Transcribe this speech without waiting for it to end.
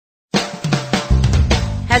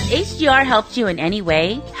Has HGR helped you in any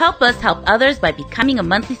way? Help us help others by becoming a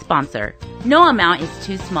monthly sponsor. No amount is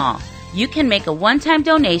too small. You can make a one-time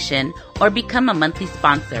donation or become a monthly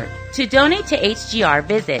sponsor. To donate to HGR,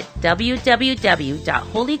 visit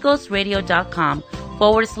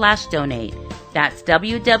www.holyghostradio.com/donate. That's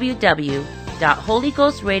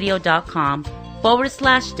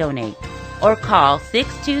www.holyghostradio.com/donate. Or call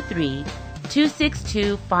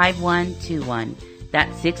 623-262-5121.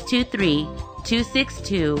 That's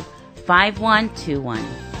 623-262-5121.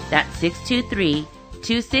 That's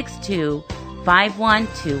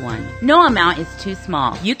 623-262-5121. No amount is too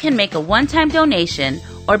small. You can make a one-time donation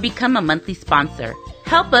or become a monthly sponsor.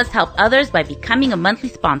 Help us help others by becoming a monthly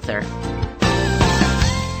sponsor.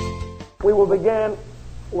 We will begin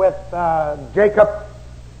with Jacob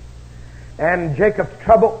and Jacob's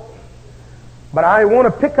trouble. But I want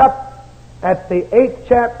to pick up at the 8th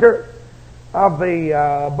chapter of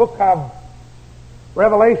the book of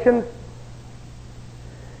Revelation.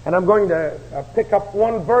 And I'm going to pick up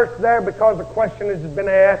one verse there because the question has been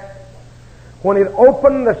asked. When it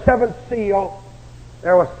opened the 7th seal,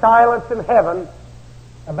 there was silence in heaven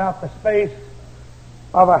about the space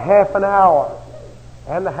of a half an hour.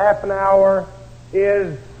 And the half an hour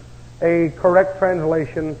is a correct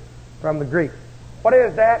translation from the Greek. What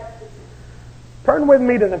is that? Turn with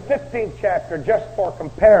me to the 15th chapter just for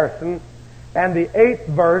comparison and the 8th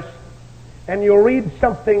verse, and you'll read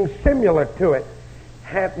something similar to it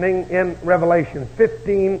happening in Revelation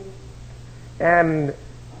 15 and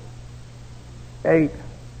 8.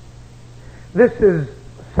 This is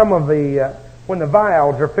some of the when the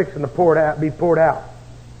vials are fixing to be poured out.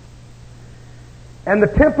 And the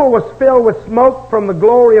temple was filled with smoke from the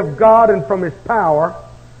glory of God and from His power,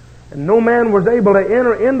 and no man was able to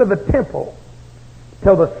enter into the temple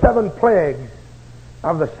till the 7 plagues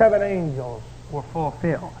of the 7 angels were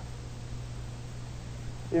fulfilled.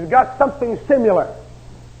 You've got something similar.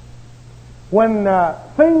 When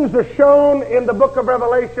things are shown in the book of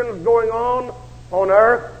Revelation going on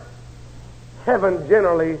earth, heaven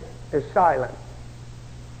generally is silent.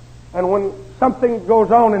 And when something goes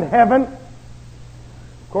on in heaven,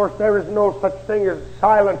 of course there is no such thing as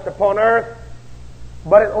silence upon earth,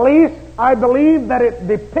 but at least I believe that it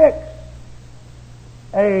depicts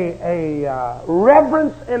a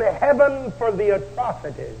reverence in heaven for the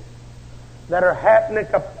atrocities that are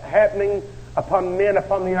happening upon men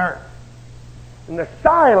upon the earth. And the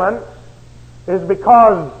silence is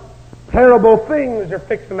because terrible things are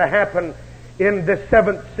fixing to happen in the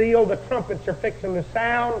 7th seal. The trumpets are fixing to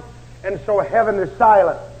sound, and so heaven is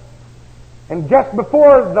silent. And just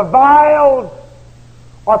before the vials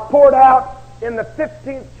are poured out in the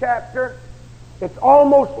 15th chapter, it's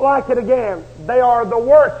almost like it again. They are the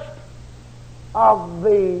worst of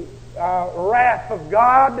the wrath of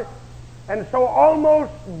God. And so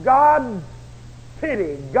almost God's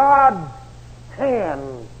pity, God's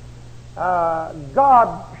hand,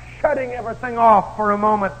 God shutting everything off for a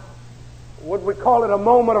moment. Would we call it a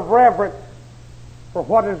moment of reverence for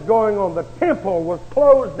what is going on? The temple was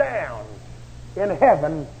closed down in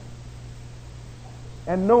heaven,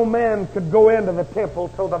 and no man could go into the temple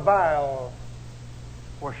till the vials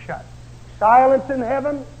were shut. Silence in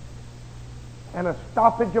heaven and a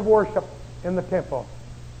stoppage of worship in the temple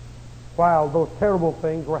while those terrible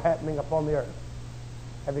things were happening upon the earth.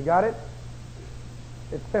 Have you got it?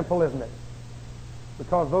 It's simple, isn't it?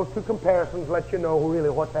 Because those two comparisons let you know really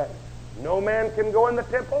what's happening. No man can go in the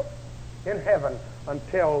temple in heaven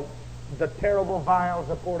until the terrible vials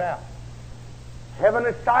are poured out. Heaven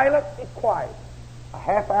is silent and quiet. A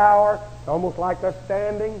half hour, almost like us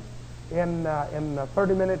standing in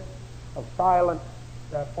 30 minutes of silence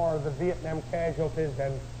for the Vietnam casualties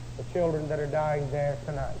and the children that are dying there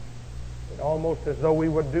tonight. It's almost as though we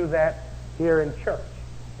would do that here in church.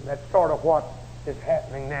 And that's sort of what is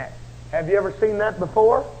happening now. Have you ever seen that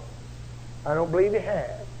before? I don't believe you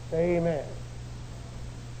have. Say amen.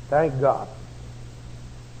 Thank God.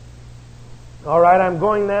 All right, I'm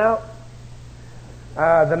going now.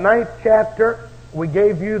 The 9th chapter, we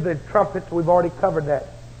gave you the trumpets. We've already covered that.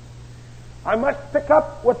 I must pick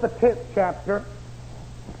up with the 10th chapter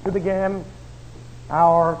to begin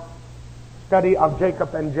our study of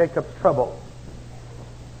Jacob and Jacob's trouble.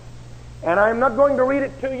 And I'm not going to read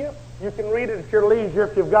it to you. You can read it at your leisure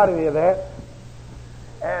if you've got any of that.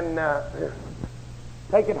 And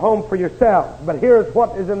take it home for yourself. But here's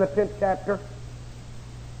what is in the 10th chapter.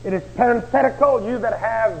 It is parenthetical. You that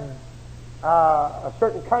have a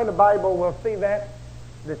certain kind of Bible will see that.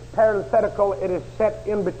 It's parenthetical. It is set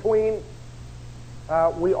in between.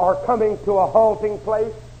 We are coming to a halting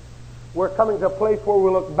place. We're coming to a place where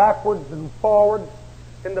we look backwards and forwards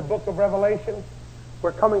in the book of Revelation.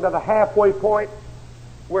 We're coming to the halfway point.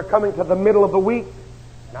 We're coming to the middle of the week.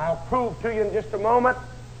 And I'll prove to you in just a moment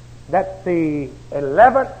that the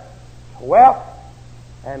 11th, 12th,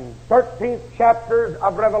 and 13th chapters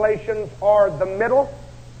of Revelations are the middle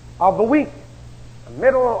of the week. The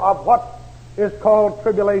middle of what is called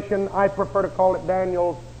tribulation. I prefer to call it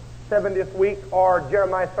Daniel's 70th week, or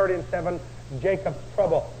Jeremiah 30 and 7, Jacob's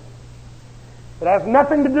trouble. It has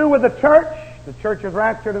nothing to do with the church. The church is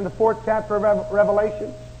raptured in the 4th chapter of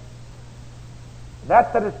Revelation.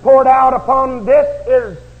 That is poured out upon this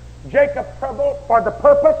is Jacob's trouble for the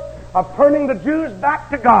purpose of turning the Jews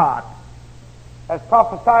back to God. As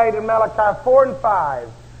prophesied in Malachi 4 and 5,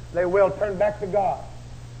 they will turn back to God.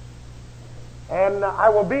 And I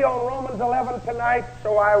will be on Romans 11 tonight,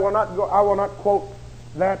 so I will not quote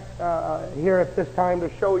that here at this time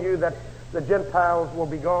to show you that the Gentiles will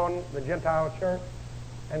be gone, the Gentile church,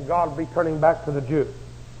 and God will be turning back to the Jews.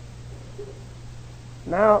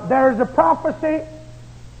 Now, there is a prophecy,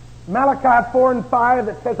 Malachi 4 and 5,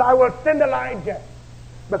 that says, I will send Elijah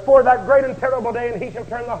before that great and terrible day, and he shall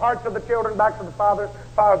turn the hearts of the children back to the fathers,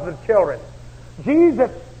 fathers of the children. Jesus,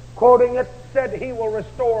 quoting it, said he will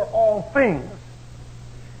restore all things.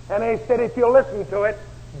 And he said, if you'll listen to it,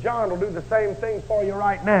 John will do the same thing for you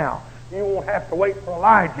right now. You won't have to wait for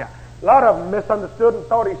Elijah. A lot of them misunderstood and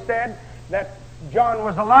thought he said that John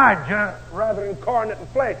was Elijah rather incarnate in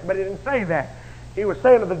flesh, but he didn't say that. He was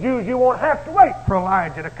saying to the Jews, you won't have to wait for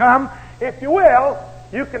Elijah to come. If you will,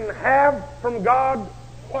 you can have from God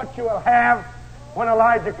what you will have when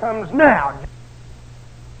Elijah comes now.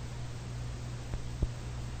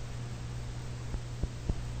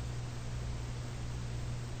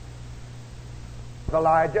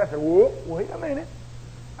 Elijah said, whoa, wait a minute.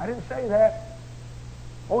 I didn't say that.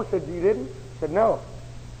 Oh, he said, you didn't? I said, no.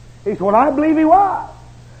 He said, well, I believe he was.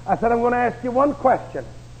 I said, I'm going to ask you one question.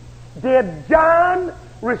 Did John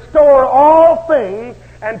restore all things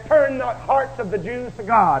and turn the hearts of the Jews to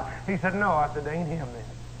God? He said, no. I said, ain't him then.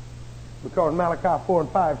 Because Malachi 4 and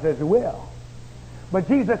 5 says he will. But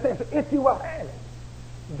Jesus says, if you will have it,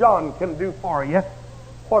 John can do for you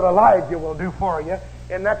what Elijah will do for you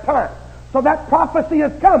in that time. So that prophecy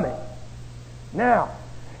is coming. Now,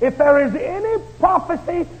 if there is any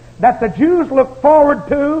prophecy that the Jews look forward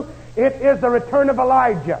to, it is the return of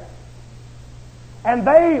Elijah. And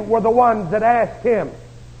they were the ones that asked him,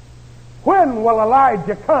 when will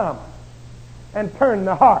Elijah come and turn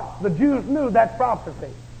the heart? The Jews knew that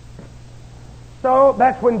prophecy. So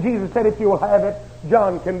that's when Jesus said, if you will have it,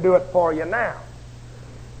 John can do it for you now.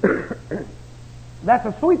 That's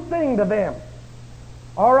a sweet thing to them.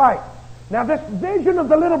 All right. Now, this vision of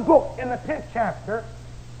the little book in the 10th chapter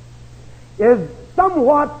is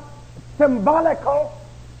somewhat symbolical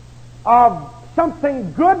of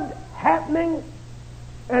something good happening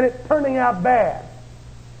and it turning out bad.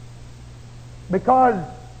 Because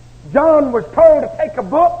John was told to take a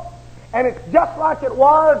book, and it's just like it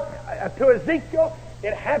was to Ezekiel.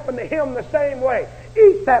 It happened to him the same way.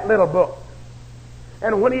 Eat that little book.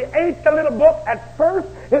 And when he ate the little book, at first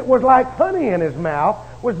it was like honey in his mouth.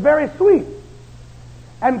 It was very sweet.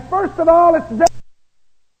 And first of all, it's very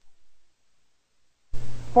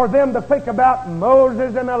for them to think about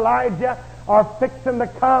Moses and Elijah are fixing to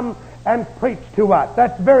come and preach to us.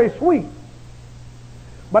 That's very sweet.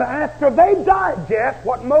 But after they digest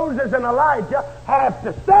what Moses and Elijah have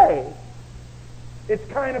to say, it's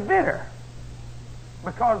kind of bitter.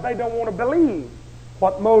 Because they don't want to believe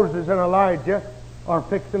what Moses and Elijah are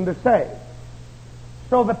fixing to say.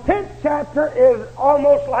 So the 10th chapter is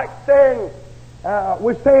almost like saying,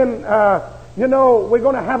 we're saying, we're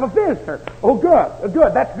going to have a visitor. Oh,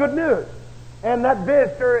 good. That's good news. And that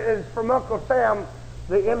visitor is from Uncle Sam,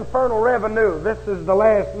 the infernal revenue. This is the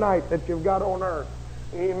last night that you've got on earth.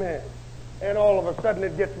 Amen. And all of a sudden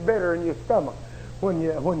it gets bitter in your stomach when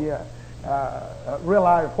you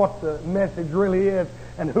realize what the message really is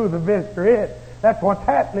and who the visitor is. That's what's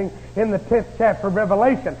happening in the 10th chapter of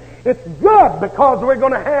Revelation. It's good because we're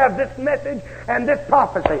going to have this message and this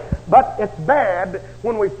prophecy. But it's bad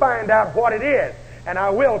when we find out what it is. And I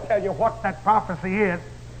will tell you what that prophecy is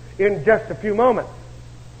in just a few moments.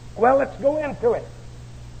 Well, let's go into it.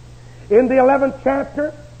 In the 11th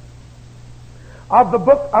chapter of the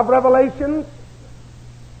book of Revelations,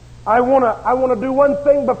 I want to do one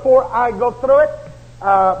thing before I go through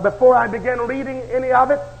it, before I begin reading any of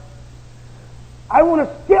it. I want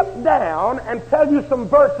to skip down and tell you some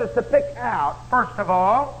verses to pick out, first of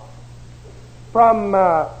all, from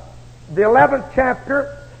the 11th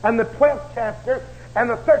chapter and the 12th chapter and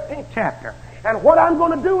the 13th chapter. And what I'm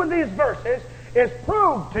going to do with these verses is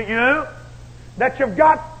prove to you that you've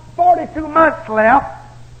got 42 months left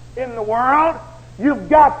in the world, you've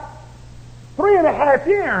got 3.5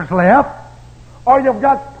 years left, or you've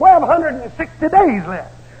got 1,260 days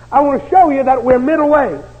left. I want to show you that we're middle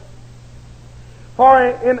way. For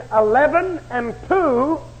in 11 and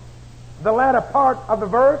 2, the latter part of the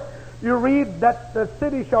verse, you read that the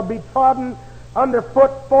city shall be trodden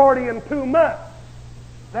underfoot 42 months.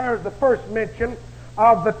 There's the first mention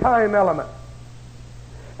of the time element.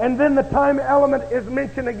 And then the time element is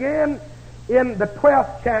mentioned again in the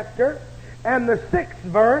 12th chapter and the 6th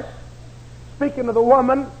verse, speaking of the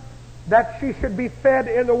woman, that she should be fed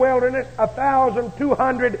in the wilderness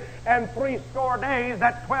 1,260 days,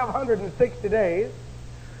 that's 1,260 days.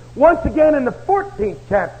 Once again in the 14th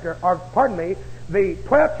chapter, the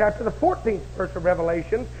 12th chapter, the 14th verse of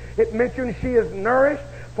Revelation, it mentions she is nourished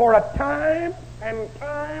for a time and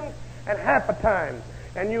half a time.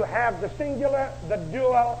 And you have the singular, the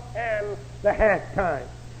dual, and the half time.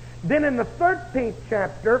 Then in the 13th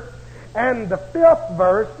chapter and the 5th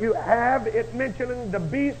verse, you have it mentioning the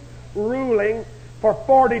beast ruling for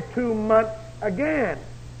 42 months again.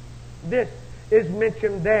 This is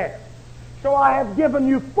mentioned there. So I have given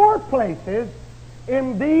you 4 places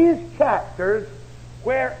in these chapters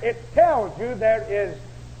where it tells you there is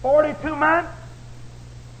 42 months,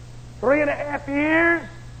 3.5 years,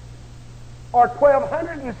 or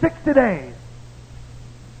 1,260 days.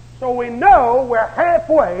 So we know we're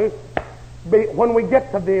halfway. When we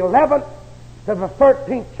get to the 11th to the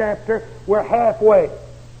 13th chapter, we're halfway.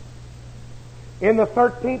 In the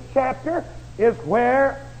 13th chapter is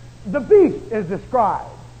where the beast is described.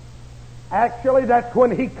 Actually, that's when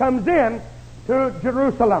he comes in to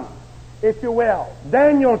Jerusalem, if you will.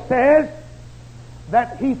 Daniel says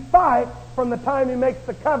that he fights from the time he makes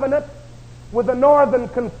the covenant with the northern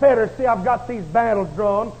confederacy. I've got these battles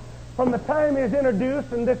drawn. From the time he's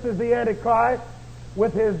introduced, and this is the Antichrist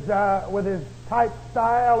with his type,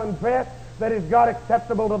 style, and dress that is God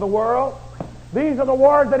acceptable to the world. These are the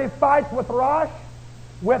wars that he fights with Rosh,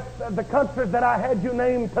 with the countries that I had you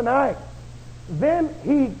name tonight. Then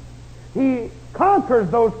he conquers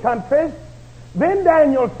those countries. Then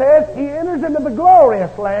Daniel says he enters into the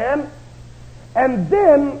glorious land, and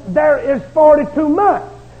then there is 42 months.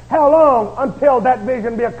 How long until that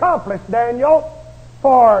vision be accomplished, Daniel?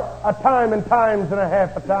 For a time and times and a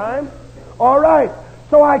half a time. All right.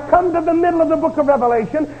 So I come to the middle of the book of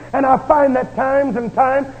Revelation, and I find that times and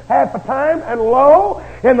time, half a time, and lo,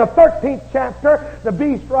 in the 13th chapter, the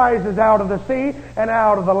beast rises out of the sea and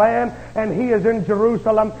out of the land, and he is in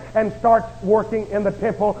Jerusalem and starts working in the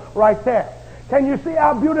temple right there. Can you see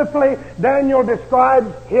how beautifully Daniel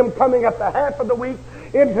describes him coming at the half of the week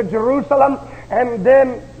into Jerusalem, and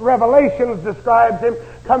then Revelations describes him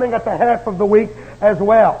coming at the half of the week as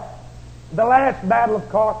well. The last battle, of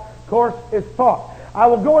course, is fought. I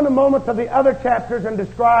will go in a moment to the other chapters and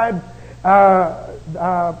describe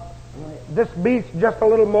this beast just a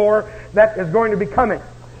little more that is going to be coming.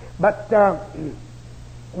 But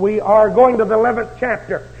we are going to the 11th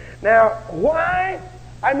chapter. Now, why?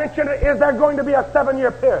 I mentioned, is there going to be a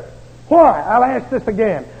 7-year period? Why? I'll ask this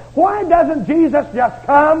again. Why doesn't Jesus just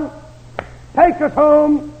come, take us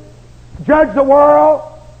home, judge the world,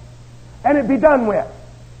 and it be done with?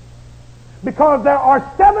 Because there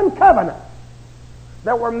are 7 covenants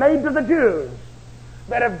that were made to the Jews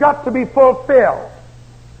that have got to be fulfilled.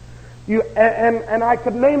 And I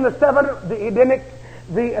could name the 7: the Edenic,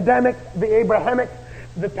 the Adamic, the Abrahamic,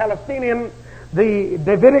 the Palestinian, the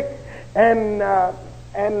Davidic, and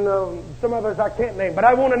some others I can't name. But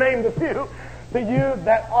I want to name the few to you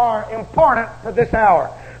that are important to this hour.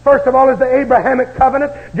 First of all is the Abrahamic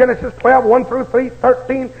covenant, Genesis 12, 1 through 3,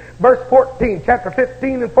 13, verse 14, chapter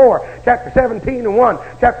 15 and 4, chapter 17 and 1,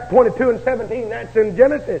 chapter 22 and 17, that's in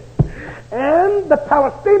Genesis. And the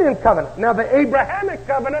Palestinian covenant. Now the Abrahamic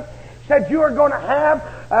covenant said you are going to have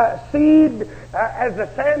seed as the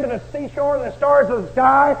sand of the seashore and the stars of the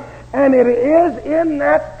sky, and it is in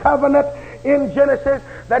that covenant in Genesis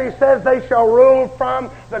that he says they shall rule from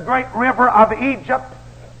the great river of Egypt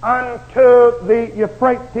unto the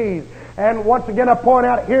Euphrates. And once again I point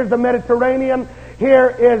out, here's the Mediterranean, here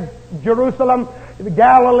is Jerusalem,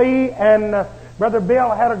 Galilee, and Brother Bill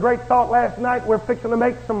had a great thought last night. We're fixing to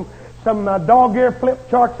make some dog-ear flip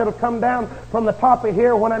charts that'll come down from the top of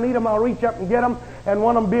here. When I need them, I'll reach up and get them, and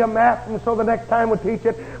one of them be a map, and so the next time we teach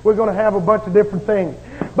it, we're going to have a bunch of different things.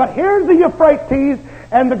 But here's the Euphrates,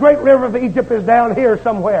 and the great river of Egypt is down here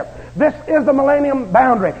somewhere. This is the millennium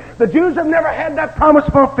boundary. The Jews have never had that promise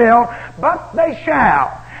fulfilled, but they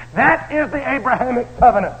shall. That is the Abrahamic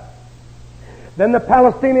covenant. Then the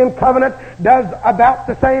Palestinian covenant does about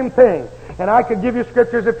the same thing. And I could give you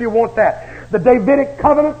scriptures if you want that. the Davidic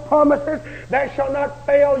covenant promises, there shall not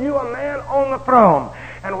fail you a man on the throne.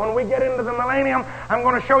 And when we get into the millennium, I'm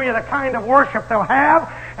going to show you the kind of worship they'll have,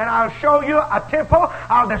 and I'll show you a temple,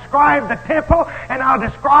 I'll describe the temple, and I'll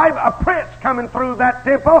describe a prince coming through that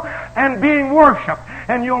temple and being worshipped.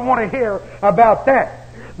 And you'll want to hear about that.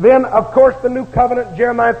 Then, of course, the new covenant,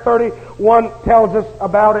 Jeremiah 31, tells us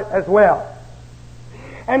about it as well.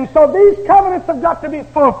 And so these covenants have got to be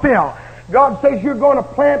fulfilled. God says you're going to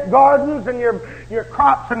plant gardens and your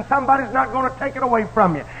crops, and somebody's not going to take it away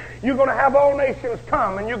from you. You're going to have all nations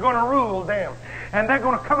come, and you're going to rule them. And they're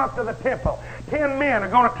going to come up to the temple. 10 men are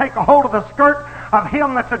going to take a hold of the skirt of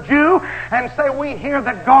him that's a Jew and say, we hear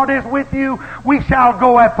that God is with you. We shall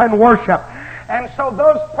go up and worship. And so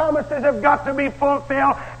those promises have got to be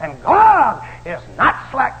fulfilled. And God is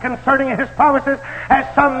not slack concerning His promises,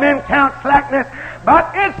 as some men count slackness,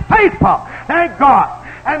 but is faithful. Thank God.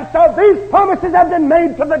 And so these promises have been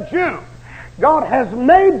made to the Jew. God has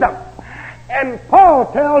made them. And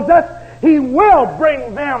Paul tells us He will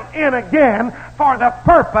bring them in again for the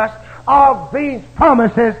purpose of these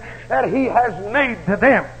promises that He has made to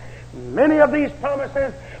them. Many of these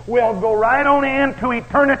promises will go right on into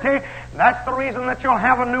eternity. That's the reason that you'll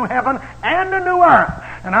have a new heaven and a new earth.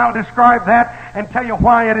 And I'll describe that and tell you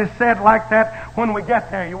why it is said like that when we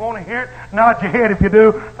get there. You want to hear it? Nod your head if you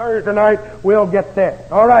do. Thursday night, we'll get there.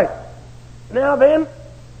 All right. Now then,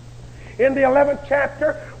 in the 11th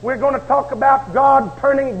chapter, we're going to talk about God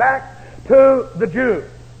turning back to the Jews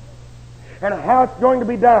and how it's going to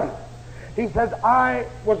be done. He says, I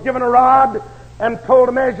was given a rod and told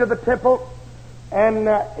to measure the temple, and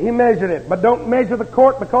he measured it. But don't measure the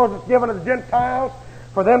court, because it's given to the Gentiles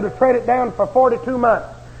for them to trade it down for 42 months.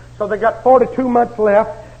 So they got 42 months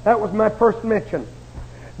left. That was my first mention.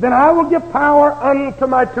 Then I will give power unto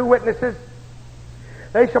my 2 witnesses.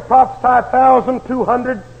 They shall prophesy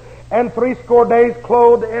 1,260 days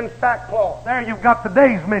clothed in sackcloth. There you've got the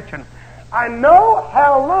days mentioned. I know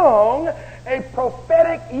how long a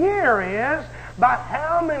prophetic year is by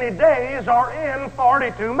how many days are in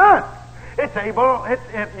 42 months.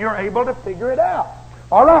 You're able to figure it out.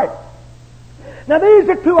 All right. Now these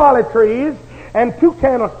are 2 olive trees and 2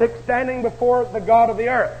 candlesticks standing before the God of the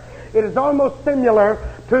earth. It is almost similar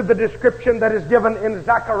to the description that is given in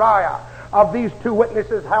Zechariah of these 2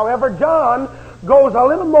 witnesses. However, John goes a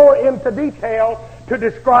little more into detail to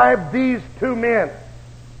describe these 2 men.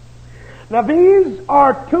 Now these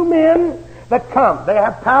are 2 men that come. They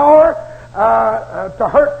have power to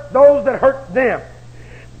hurt those that hurt them.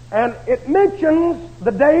 And it mentions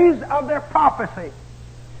the days of their prophecy.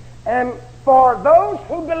 And for those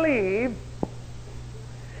who believe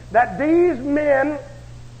that these men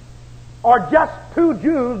are just 2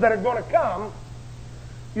 Jews that are going to come,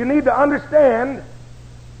 you need to understand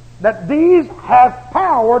that these have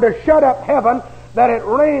power to shut up heaven, that it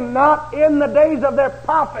rain not in the days of their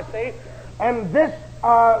prophecy. And this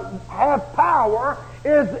have power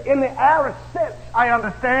is in the aorist sense, I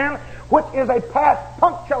understand, which is a past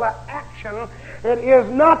punctual action. It is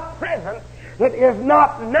not present. It is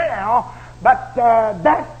not now. But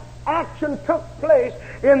that action took place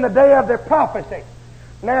in the day of their prophecy.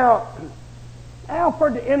 Now,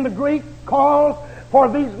 Alfred in the Greek calls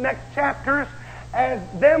for these next chapters as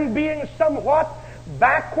them being somewhat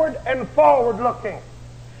backward and forward looking.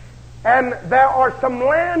 And there are some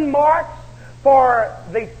landmarks for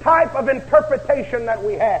the type of interpretation that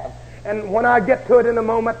we have. And when I get to it in a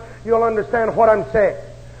moment, you'll understand what I'm saying.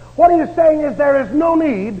 What he is saying is there is no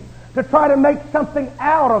need to try to make something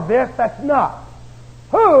out of this that's not.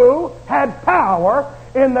 Who had power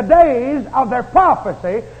in the days of their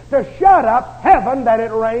prophecy to shut up heaven that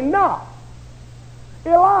it rain not?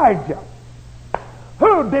 Elijah.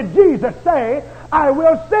 Who did Jesus say, I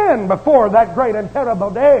will send before that great and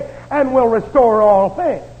terrible day and will restore all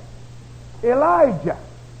things? Elijah.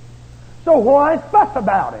 So why fuss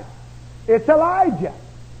about it? It's Elijah.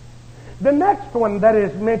 The next one that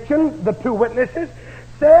is mentioned, the 2 witnesses,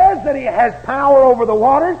 says that he has power over the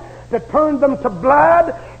waters to turn them to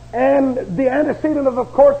blood, and the antecedent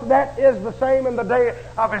of course, that is the same in the day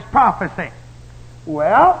of his prophecy.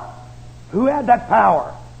 Well, who had that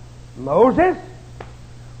power? Moses.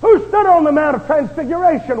 Who stood on the Mount of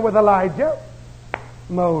Transfiguration with Elijah?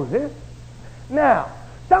 Moses. Now,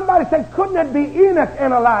 somebody said, couldn't it be Enoch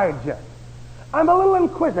and Elijah? I'm a little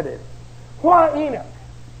inquisitive. Why Enoch?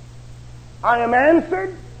 I am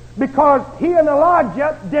answered because he and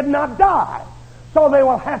Elijah did not die. So they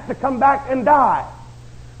will have to come back and die.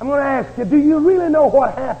 I'm going to ask you, do you really know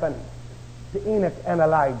what happened to Enoch and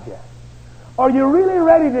Elijah? Are you really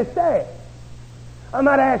ready to say? I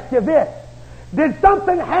might ask you this. Did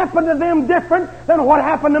something happen to them different than what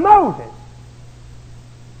happened to Moses?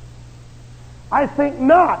 I think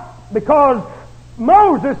not, because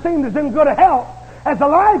Moses seemed as in good health as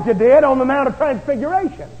Elijah did on the Mount of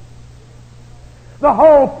Transfiguration. The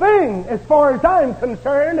whole thing, as far as I'm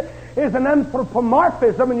concerned, is an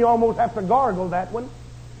anthropomorphism, and you almost have to gargle that one,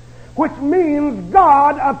 which means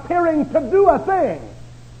God appearing to do a thing.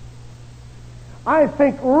 I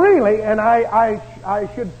think really, and I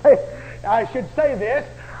should say this,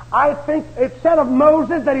 I think it said of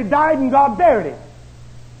Moses that he died and God buried him.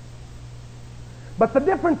 But the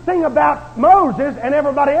different thing about Moses and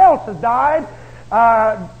everybody else has died,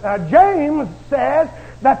 James says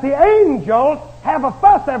that the angels have a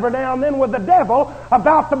fuss every now and then with the devil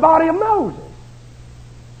about the body of Moses.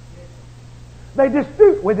 They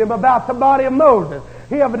dispute with him about the body of Moses.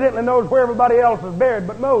 He evidently knows where everybody else is buried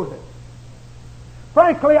but Moses.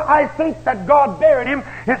 Frankly, I think that God buried him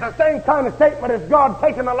is the same kind of statement as God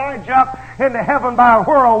taking Elijah up into heaven by a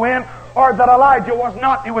whirlwind, or that Elijah was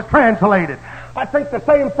not, he was translated. I think the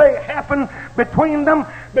same thing happened between them,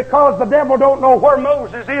 because the devil don't know where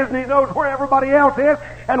Moses is and he knows where everybody else is.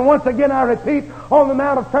 And once again, I repeat, on the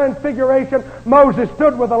Mount of Transfiguration, Moses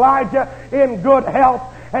stood with Elijah in good health,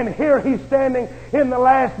 and here he's standing in the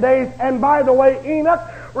last days. And by the way, Enoch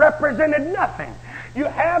represented nothing. You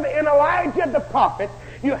have in Elijah the prophet,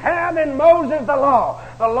 you have in Moses the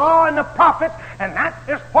law and the prophets, and that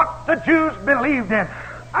is what the Jews believed in.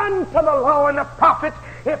 Unto the law and the prophets,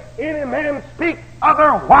 if any man speak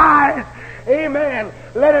otherwise, amen,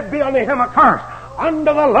 let it be unto him a curse. Unto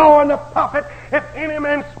the law and the prophet, if any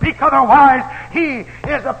man speak otherwise, he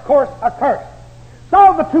is of course a curse.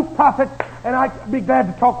 So the two prophets, and I'd be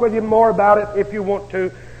glad to talk with you more about it if you want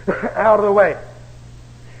to, out of the way.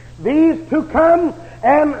 These two come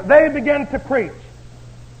and they begin to preach.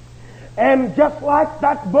 And just like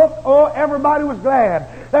that book, oh, everybody was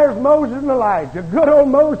glad. There's Moses and Elijah. Good old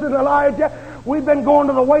Moses and Elijah. We've been going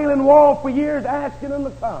to the Wailing Wall for years asking them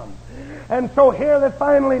to come. And so here they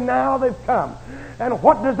finally now they've come. And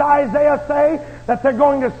what does Isaiah say that they're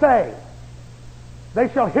going to say? They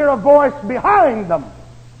shall hear a voice behind them.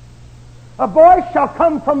 A voice shall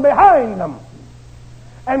come from behind them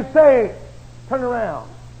and say, turn around.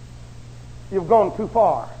 You've gone too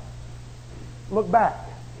far. Look back.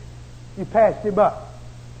 You passed him up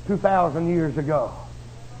 2,000 years ago.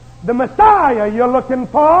 The Messiah you're looking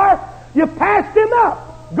for, you passed him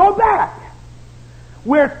up. Go back.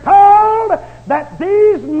 We're told that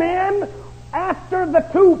these men, after the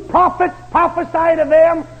two prophets prophesied of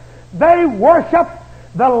them, they worship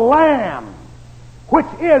the Lamb, which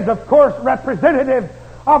is, of course, representative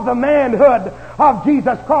of the manhood of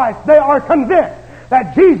Jesus Christ. They are convinced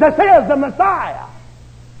that Jesus is the Messiah.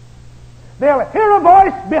 They'll hear a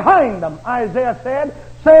voice behind them, Isaiah said,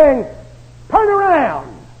 saying, turn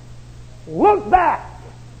around, look back.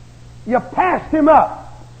 You passed him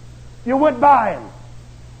up. You went by him.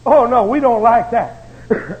 Oh no, we don't like that.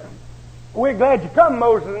 We're glad you come,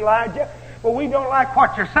 Moses and Elijah, but we don't like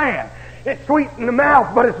what you're saying. It's sweet in the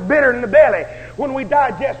mouth, but it's bitter in the belly when we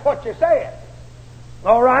digest what you're saying.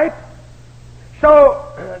 All right?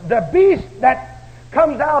 So the beast that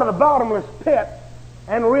comes out of the bottomless pit,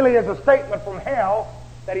 and really is a statement from hell,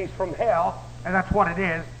 that he's from hell, and that's what it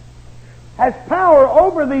is, has power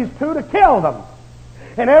over these two to kill them.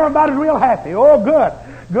 And everybody's real happy. Oh, good,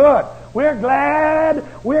 good. We're glad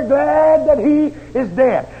that he is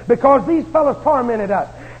dead, because these fellows tormented us.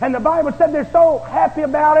 And the Bible said they're so happy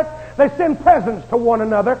about it, they send presents to one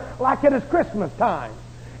another like it is Christmas time.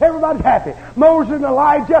 Everybody's happy. Moses and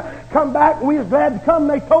Elijah come back. We was glad to come.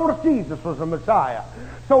 They told us Jesus was the Messiah.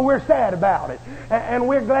 So we're sad about it. And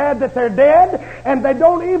we're glad that they're dead, and they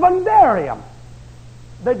don't even bury them.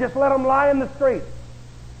 They just let them lie in the street.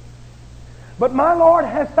 But my Lord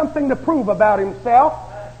has something to prove about himself,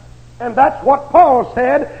 and that's what Paul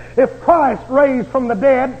said. If Christ raised from the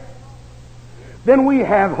dead, then we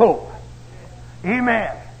have hope.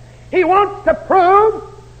 Amen. He wants to prove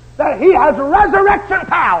that he has resurrection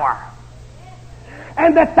power,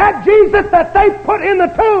 and that Jesus that they put in the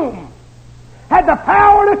tomb had the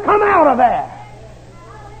power to come out of there.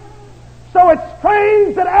 So it's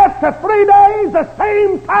strange that after 3 days, the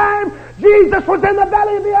same time Jesus was in the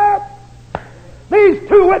belly of the earth, these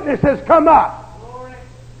two witnesses come up.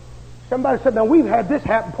 Somebody said, now we've had this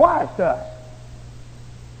happen twice to us.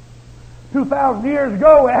 2,000 years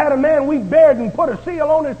ago, we had a man we buried and put a seal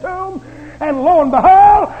on his tomb, and lo and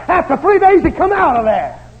behold, after 3 days he come out of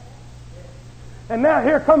there. And now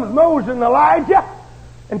here comes Moses and Elijah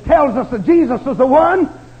and tells us that Jesus is the one.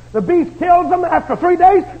 The beast kills them. After 3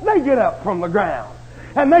 days, they get up from the ground.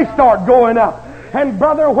 And they start going up. And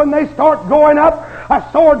brother, when they start going up, a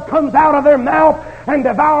sword comes out of their mouth and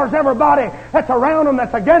devours everybody that's around them,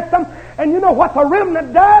 that's against them. And you know what the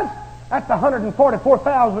remnant does? That's the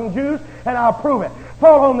 144,000 Jews, and I'll prove it.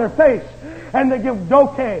 Fall on their face, and they give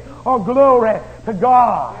doke or glory to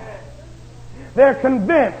God. They're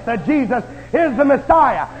convinced that Jesus is the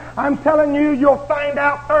Messiah. I'm telling you, you'll find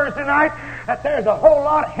out Thursday night that there's a whole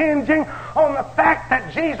lot hinging on the fact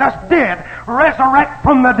that Jesus did resurrect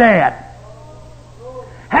from the dead.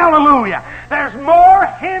 Hallelujah. There's more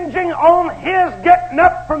hinging on His getting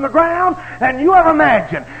up from the ground than you ever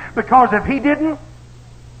imagined. Because if He didn't,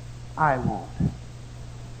 I won't.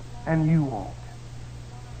 And you won't.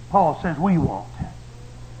 Paul says we won't.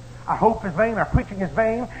 Our hope is vain, our preaching is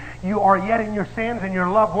vain. You are yet in your sins, and your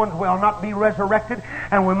loved ones will not be resurrected,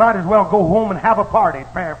 and we might as well go home and have a party,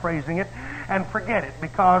 paraphrasing it, and forget it,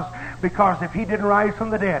 because if He didn't rise from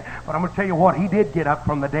the dead, but I'm going to tell you what, He did get up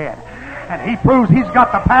from the dead. And He proves He's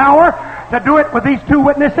got the power to do it with these two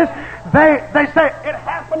witnesses. They say, it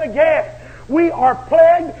happened again. We are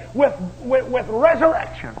plagued with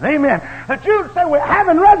resurrections. Amen. The Jews say we're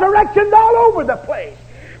having resurrections all over the place.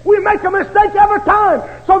 We make a mistake every time.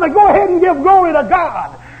 So they go ahead and give glory to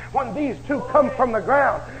God. When these two come from the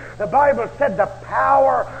ground, the Bible said the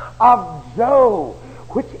power of Zoe,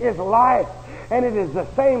 which is life. And it is the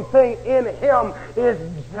same thing. In Him is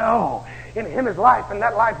Zoe. In Him is life, and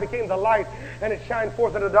that life became the light, and it shined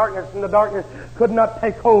forth in the darkness, and the darkness could not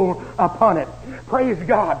take hold upon it. Praise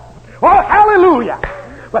God. Oh, hallelujah.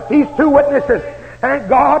 But these two witnesses, and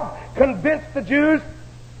God convinced the Jews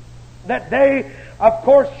that they, of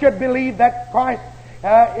course, should believe that Christ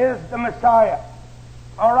is the Messiah.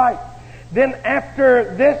 All right. Then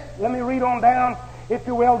after this, let me read on down, if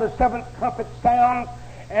you will, the seventh trumpet sounds,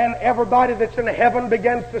 and everybody that's in heaven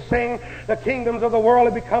begins to sing, the kingdoms of the world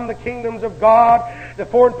have become the kingdoms of God. The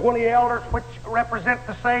 24 elders, which represent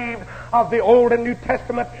the saved of the Old and New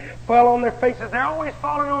Testament, fell on their faces. They're always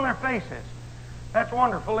falling on their faces. That's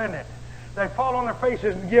wonderful, isn't it? They fall on their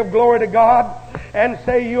faces and give glory to God and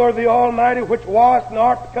say, You are the Almighty, which was and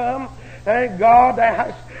art to come. Thank God that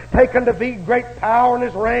has taken to thee great power in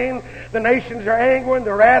His reign. The nations are angry and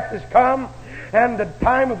the wrath is come. And the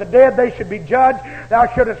time of the dead they should be judged. Thou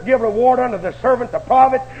shouldest give reward unto the servant, the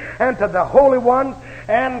prophet, and to the holy ones,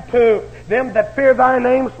 and to them that fear Thy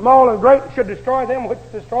name, small and great, should destroy them which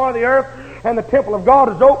destroy the earth. And the temple of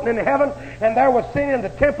God is open in heaven, and there was seen in the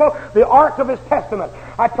temple the ark of His testament.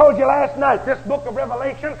 I told you last night, this book of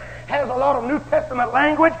Revelation has a lot of New Testament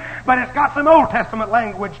language, but it's got some Old Testament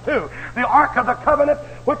language too. The ark of the covenant,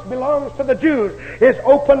 which belongs to the Jews, is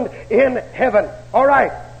opened in heaven. All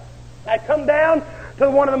right. I come down to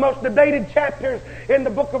one of the most debated chapters in the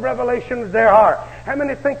book of Revelation there are. How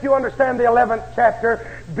many think you understand the 11th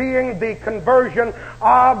chapter being the conversion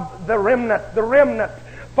of the remnant? The remnant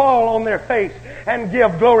fall on their face and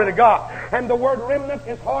give glory to God. And the word remnant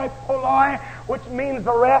is hoi polloi, which means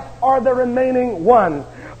the rest or the remaining ones.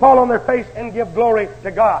 Fall on their face and give glory to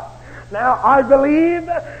God. Now, I believe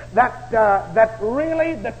that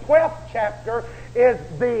really the 12th chapter is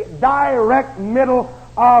the direct middle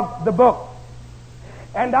of the book.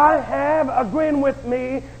 And I have, agreeing with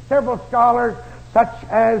me, several scholars such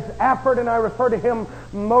as Afford, and I refer to him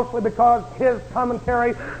mostly because his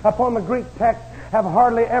commentary upon the Greek text have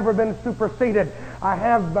hardly ever been superseded. I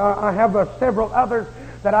have several others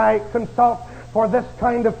that I consult for this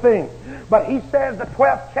kind of thing. But he says the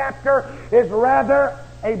 12th chapter is rather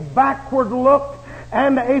a backward look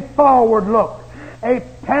and a forward look, a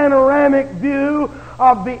panoramic view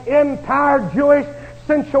of the entire Jewish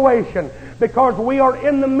situation, because we are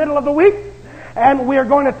in the middle of the week and we are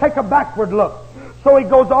going to take a backward look. So he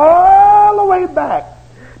goes all the way back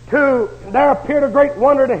to, there appeared a great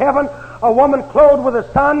wonder to heaven, a woman clothed with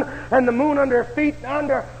the sun and the moon under her feet,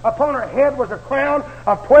 and upon her head was a crown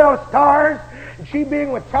of 12 stars, and she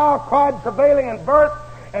being with child cried, travailing in birth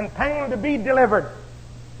and pain to be delivered.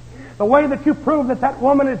 The way that you prove that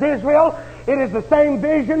woman is Israel, it is the same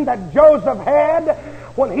vision that Joseph had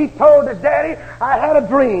when he told his daddy, I had a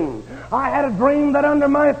dream. I had a dream that under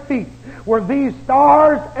my feet were these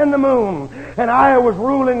stars and the moon, and I was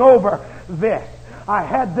ruling over this. I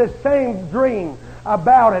had this same dream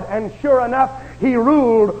about it, and sure enough, he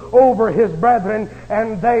ruled over his brethren,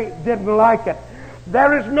 and they didn't like it.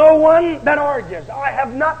 There is no one that argues. I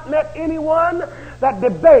have not met anyone that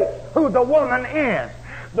debates who the woman is.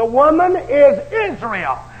 The woman is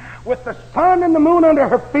Israel, with the sun and the moon under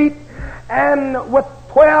her feet, and with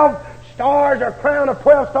 12 stars, or crown of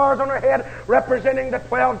 12 stars on her head, representing the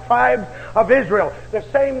 12 tribes of Israel. The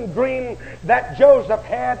same dream that Joseph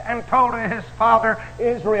had and told his father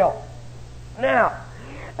Israel. Now,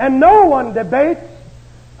 and no one debates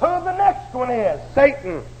who the next one is,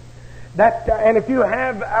 Satan. And if you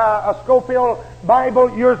have a Scofield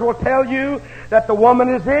Bible, yours will tell you that the woman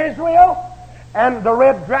is Israel, and the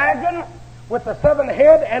red dragon with the 7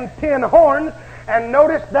 head and 10 horns. And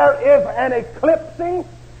notice there is an eclipsing.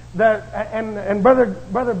 And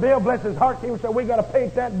Brother Bill, bless his heart, he said, we got to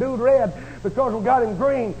paint that dude red because we got him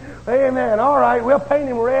green. Amen. All right, we'll paint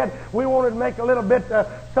him red. We wanted to make a little bit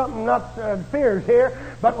something not fierce here,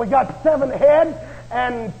 but we got 7 heads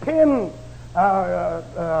and 10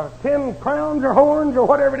 crowns or horns or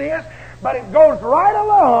whatever it is. But it goes right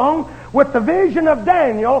along with the vision of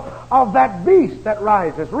Daniel of that beast that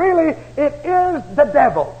rises. Really, it is the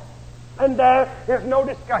devil. And there is no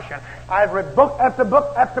discussion. I've read book after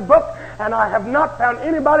book after book, and I have not found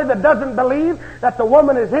anybody that doesn't believe that the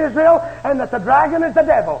woman is Israel and that the dragon is the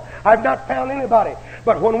devil. I've not found anybody.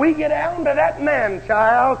 But when we get down to that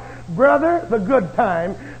man-child, brother, the good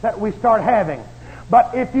time that we start having.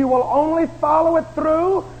 But if you will only follow it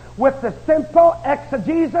through with the simple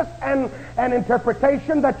exegesis and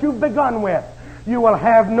interpretation that you've begun with, you will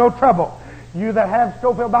have no trouble. You that have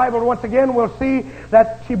Scofield Bible, once again, will see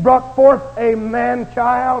that she brought forth a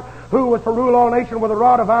man-child who was to rule all nations with a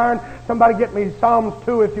rod of iron. Somebody get me Psalms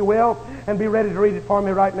 2, if you will, and be ready to read it for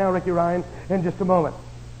me right now, Ricky Ryan, in just a moment.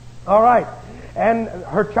 All right. And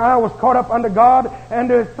her child was caught up unto God and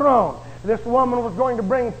to His throne. This woman was going to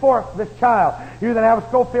bring forth this child. You that have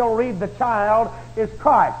Scofield, read the child is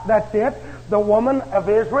Christ. That's it. The woman of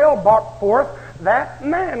Israel brought forth that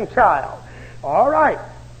man-child. All right.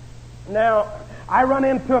 Now, I run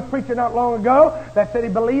into a preacher not long ago that said he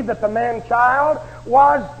believed that the man-child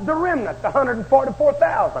was the remnant, the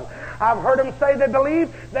 144,000. I've heard him say they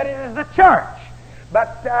believe that it is the church.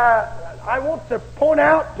 But I want to point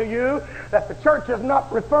out to you that the church is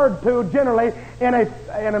not referred to generally in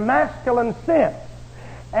a masculine sense.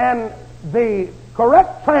 And the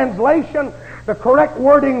correct translation, the correct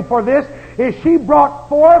wording for this is she brought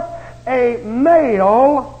forth a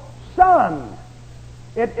male son.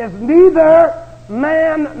 It is neither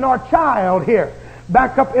man nor child here.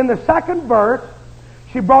 Back up in the 2nd verse,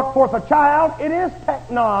 she brought forth a child. It is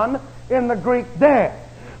teknon in the Greek there.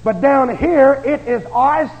 But down here, it is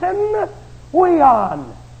arsen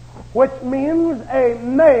weon, which means a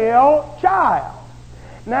male child.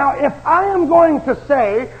 Now, if I am going to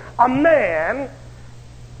say a man,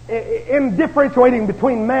 in differentiating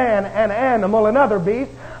between man and animal and other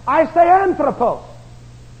beasts, I say anthropos.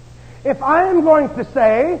 If I am going to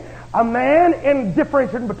say a man in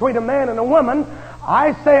differentiating between a man and a woman,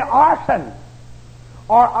 I say arsen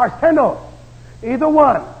or arsenos, either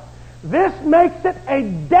one. This makes it a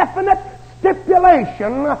definite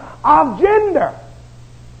stipulation of gender.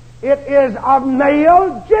 It is of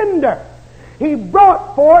male gender. He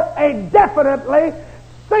brought forth a definitely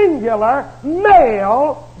singular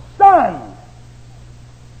male son.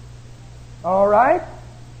 All right?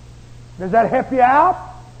 Does that help you out?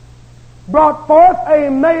 Brought forth a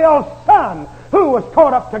male son who was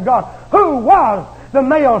caught up to God. Who was the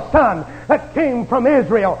male son that came from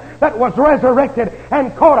Israel, that was resurrected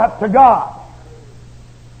and caught up to God?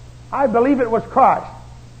 I believe it was Christ.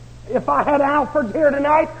 If I had Alfred's here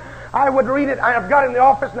tonight, I would read it. I've got it in the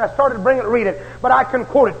office and I started to bring it and read it, but I can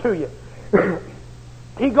quote it to you.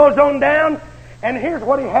 He goes on down, and here's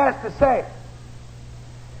what he has to say.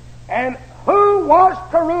 And who was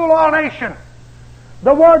to rule all nations?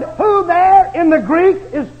 The word who there in the Greek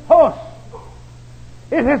is hos.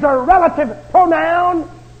 It is a relative pronoun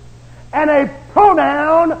and a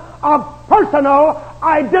pronoun of personal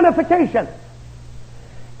identification.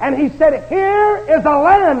 And he said, here is a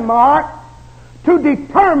landmark to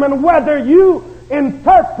determine whether you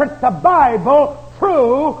interpret the Bible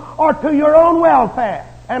true or to your own welfare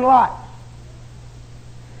and life.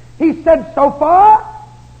 He said, so far,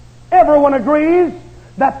 everyone agrees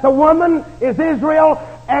that the woman is Israel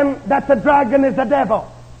and that the dragon is the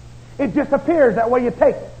devil. It just appears that way you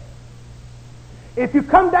take it. If you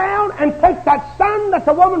come down and take that son that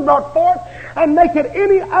the woman brought forth and make it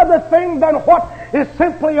any other thing than what is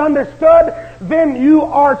simply understood, then you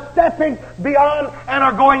are stepping beyond and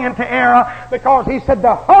are going into error, because he said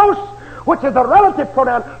the host, which is a relative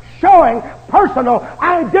pronoun showing personal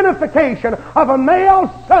identification of a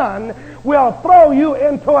male son, will throw you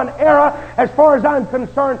into an error. As far as I'm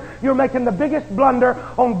concerned, you're making the biggest blunder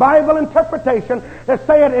on Bible interpretation to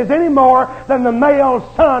say it is any more than the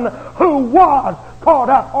male son who was caught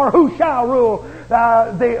up, or who shall rule,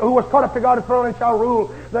 who was caught up to God's throne and shall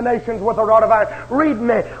rule the nations with a rod of iron. Read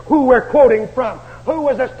me who we're quoting from. Who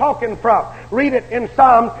was this talking from? Read it in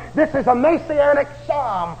Psalms. This is a messianic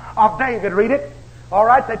psalm of David. Read it. All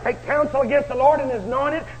right, they take counsel against the Lord and His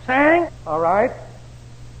anointed, saying, all right,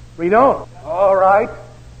 read on. All right.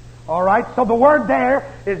 All right, so the word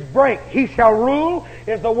there is break. He shall rule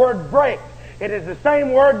is the word break. It is the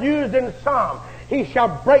same word used in Psalm. He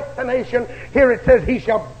shall break the nation. Here it says he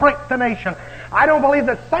shall break the nation. I don't believe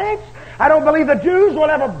the saints, I don't believe the Jews will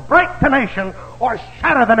ever break the nation or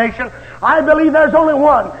shatter the nation. I believe there's only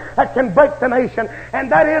one that can break the nation,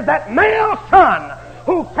 and that is that male son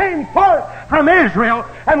who came forth from Israel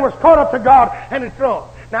and was caught up to God and his throne.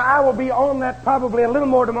 Now, I will be on that probably a little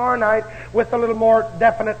more tomorrow night with a little more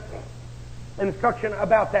definite instruction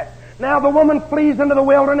about that. Now, the woman flees into the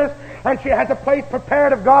wilderness, and she has a place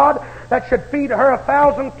prepared of God that should feed her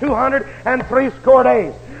 1,260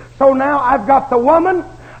 days. So now I've got the woman,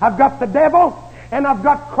 I've got the devil, and I've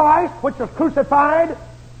got Christ, which was crucified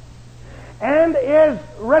and is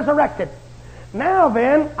resurrected. Now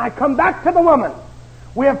then, I come back to the woman.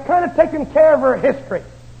 We have kind of taken care of her history.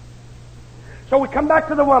 So we come back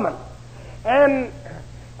to the woman. And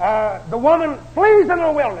the woman flees into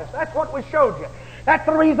the wilderness. That's what we showed you. That's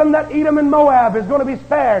the reason that Edom and Moab is going to be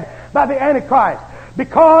spared by the Antichrist.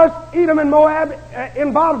 Because Edom and Moab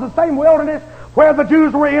involves the same wilderness where the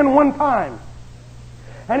Jews were in one time.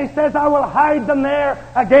 And he says, I will hide them there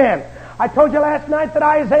again. I told you last night that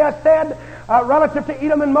Isaiah said, relative to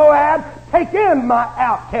Edom and Moab, take in my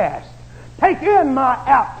outcast. Take in my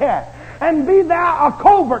outcast. And be thou a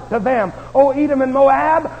covert to them, O Edom and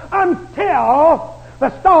Moab, until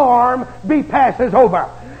the storm be passes over.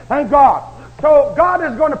 Thank God. So God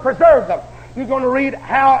is going to preserve them. You're going to read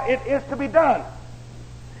how it is to be done.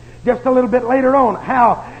 Just a little bit later on,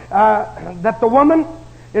 how that the woman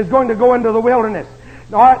is going to go into the wilderness.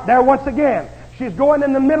 All right, there once again, she's going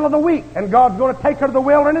in the middle of the week, and God's going to take her to the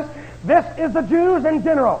wilderness. This is the Jews in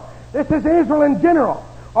general. This is Israel in general.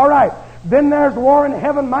 All right, then there's war in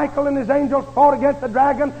heaven. Michael and his angels fought against the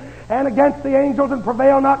dragon and against the angels and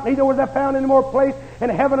prevailed not. Neither was there found any more place in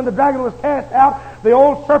heaven, and the dragon was cast out. The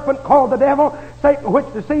old serpent called the devil, Satan,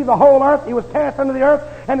 which deceived the whole earth. He was cast into the earth,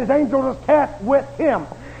 and his angels was cast with him.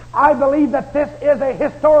 I believe that this is a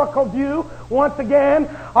historical view, once again,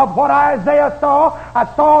 of what Isaiah saw.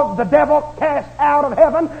 I saw the devil cast out of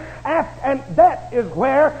heaven, and that is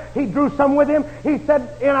where he drew some with him. He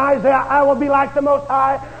said in Isaiah, I will be like the Most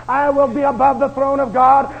High. I will be above the throne of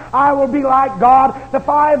God. I will be like God. The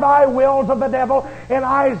five I wills of the devil in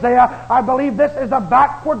Isaiah. I believe this is a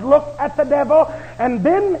backward look at the devil, and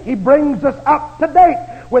then he brings us up to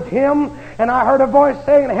date with him. And I heard a voice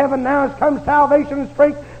saying, in heaven now has come salvation and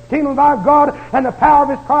strength, kingdom of our God, and the power of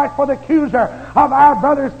his Christ, for the accuser of our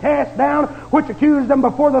brothers cast down, which accused them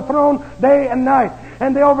before the throne day and night.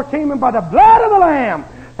 And they overcame him by the blood of the Lamb,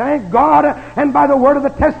 thank God, and by the word of the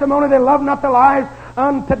testimony. They loved not their lives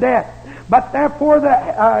unto death. But therefore,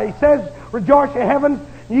 he says, rejoice, ye heavens,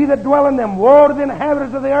 ye that dwell in them. Woe to the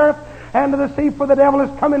inhabitants of the earth and to the sea, for the devil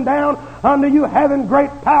is coming down unto you, having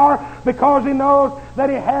great power, because he knows that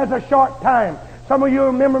he has a short time. Some of you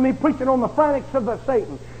remember me preaching on the frantics of the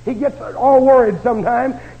Satan. He gets all worried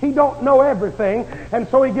sometimes. He don't know everything, and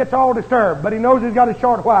so he gets all disturbed. But he knows he's got a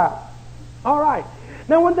short while. All right.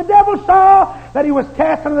 Now, when the devil saw that he was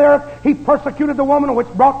cast into the earth, he persecuted the woman which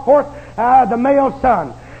brought forth the male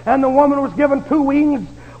son. And the woman was given 2 wings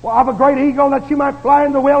of a great eagle, that she might fly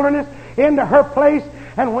in the wilderness into her place.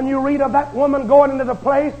 And when you read of that woman going into the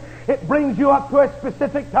place, it brings you up to a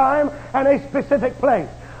specific time and a specific place.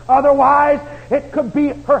 Otherwise, it could be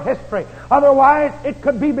her history. Otherwise, it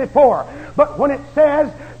could be before. But when it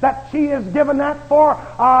says that she is given that for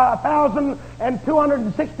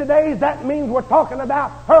 1,260 days, that means we're talking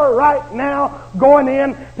about her right now going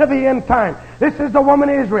in to the end time. This is the woman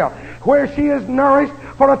Israel, where she is nourished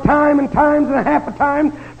for a time and times and a half a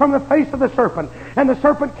time from the face of the serpent. And the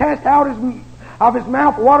serpent cast out of his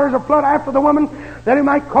mouth waters of flood after the woman, that he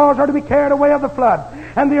might cause her to be carried away of the flood.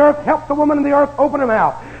 And the earth helped the woman, and the earth opened her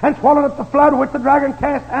mouth, and swallowed up the flood which the dragon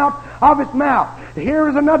cast out of his mouth. Here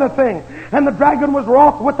is another thing. And the dragon was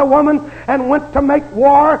wroth with the woman, and went to make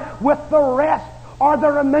war with the rest, or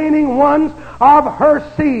the remaining ones of her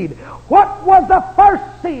seed. What was the first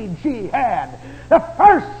seed she had? The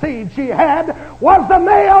first seed she had was the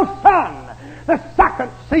male son. The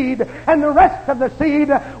second seed and the rest of the seed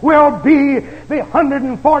will be the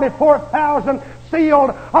 144,000 sealed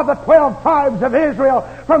of the 12 tribes of Israel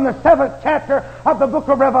from the 7th chapter of the book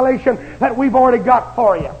of Revelation that we've already got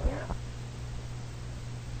for you.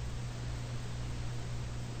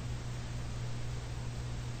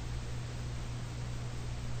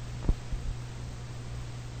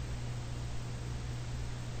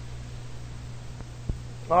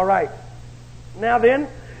 All right. Now then,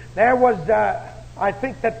 there was, I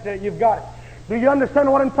think that you've got it. Do you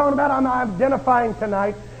understand what I'm talking about? I'm identifying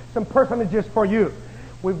tonight some personages for you.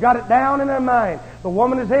 We've got it down in our mind. The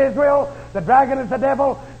woman is Israel. The dragon is the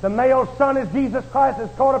devil. The male son is Jesus Christ, is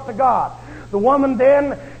caught up to God. The woman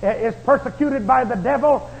then is persecuted by the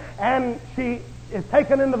devil, and she is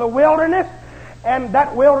taken into the wilderness. And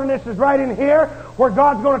that wilderness is right in here, where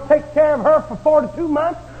God's going to take care of her for 42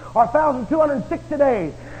 months, or 1,260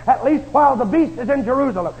 days, at least while the beast is in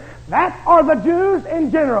Jerusalem. That are the Jews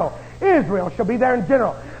in general. Israel shall be there in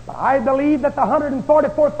general. But I believe that the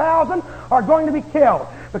 144,000 are going to be killed,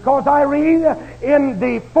 because I read in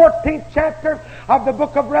the 14th chapter of the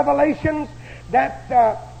book of Revelations that,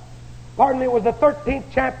 it was the 13th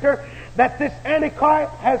chapter, that this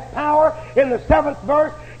Antichrist has power in the 7th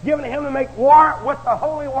verse, given him to make war with the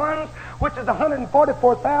holy ones, which is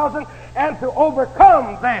 144,000, and to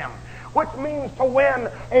overcome them, which means to win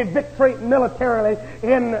a victory militarily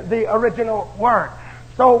in the original word.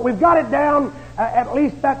 So we've got it down at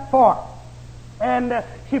least that far. And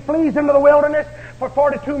she flees into the wilderness for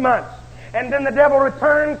 42 months. And then the devil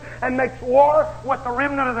returns and makes war with the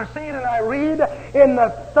remnant of their seed. And I read in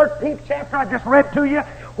the 13th chapter I just read to you,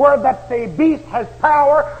 where that the beast has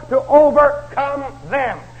power to overcome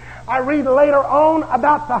them. I read later on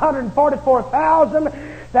about the 144,000,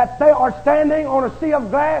 that they are standing on a sea of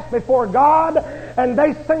glass before God, and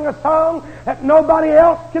they sing a song that nobody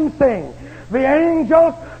else can sing. The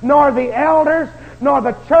angels, nor the elders, nor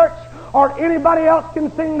the church, or anybody else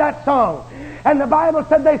can sing that song. And the Bible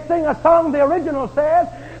said they sing a song, the original says,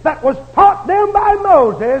 that was taught them by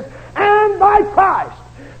Moses and by Christ.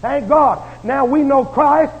 Thank God. Now we know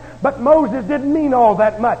Christ, but Moses didn't mean all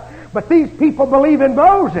that much. But these people believe in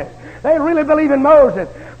Moses. They really believe in Moses.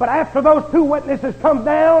 But after those two witnesses come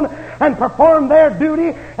down and perform their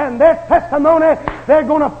duty and their testimony, they're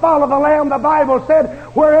going to follow the Lamb, the Bible said,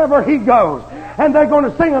 wherever he goes. And they're going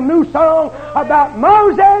to sing a new song about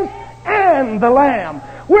Moses and the Lamb.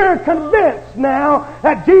 We're convinced now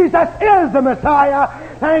that Jesus is the Messiah.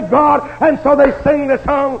 Thank God. And so they sing the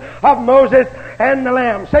song of Moses and the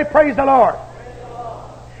Lamb. Say, praise the Lord.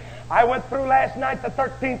 I went through last night the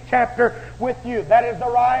 13th chapter with you. That is the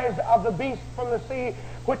rise of the beast from the sea,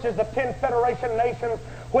 which is the 10 federation nations,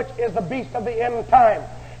 which is the beast of the end time.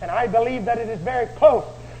 And I believe that it is very close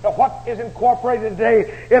to what is incorporated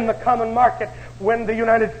today in the common market when the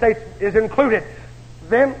United States is included.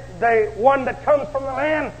 Then the one that comes from the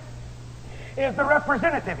land is the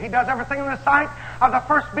representative. He does everything in the sight of the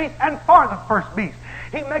first beast and for the first beast.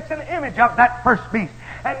 He makes an image of that first beast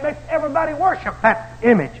and makes everybody worship that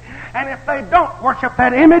image. And if they don't worship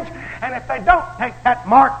that image, and if they don't take that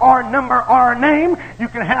mark or number or name, you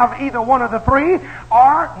can have either one of the three,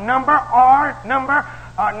 or number,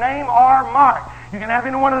 name or mark. You can have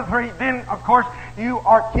any one of the three, then of course you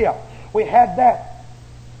are killed. We had that.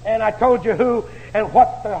 And I told you who and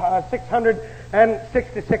what the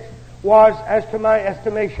 666 was as to my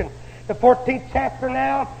estimation. The 14th chapter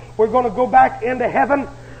now, we're going to go back into heaven.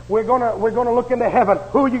 We're going to look into heaven.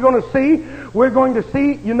 Who are you going to see? We're going to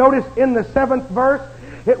see, you notice in the 7th verse,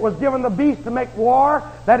 it was given the beast to make war.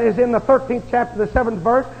 That is in the 13th chapter, the 7th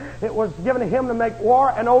verse. It was given to him to make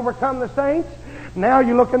war and overcome the saints. Now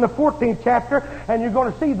you look in the 14th chapter, and you're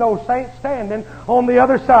going to see those saints standing on the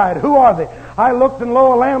other side. Who are they? I looked, and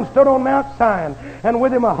lo, a lamb stood on Mount Zion, and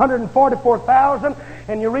with him 144,000.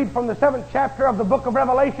 And you read from the 7th chapter of the book of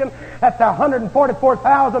Revelation that the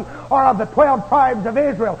 144,000 are of the 12 tribes of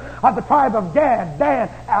Israel, of the tribe of Gad,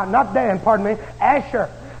 Asher,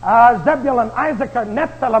 Zebulun, Issachar,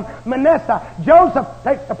 Nephthalim, Manasseh. Joseph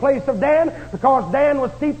takes the place of Dan because Dan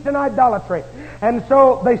was steeped in idolatry. And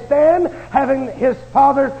so they stand having his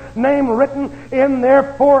father's name written in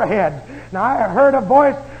their foreheads. Now I heard a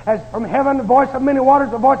voice as from heaven, the voice of many waters,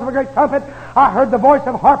 the voice of a great trumpet. I heard the voice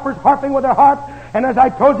of harpers harping with their harps. And as I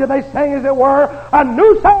told you, they sang, as it were, a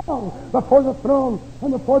new song before the throne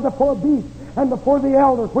and before the four beasts and before the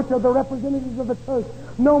elders, which are the representatives of the church.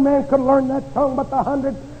 No man could learn that song but the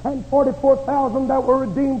 144,000 that were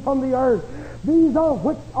redeemed from the earth. These are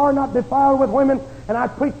which are not defiled with women. And I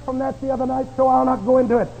preached from that the other night, so I'll not go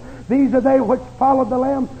into it. These are they which followed the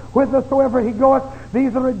Lamb whithersoever he goeth.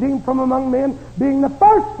 These are redeemed from among men, being the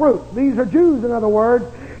first fruit. These are Jews, in other words.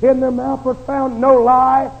 In their mouth was found no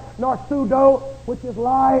lie, nor pseudo, which is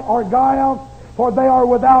lie or guile, for they are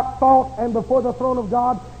without fault, and before the throne of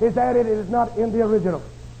God is added, it is not in the original.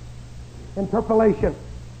 Interpolation.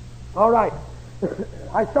 All right.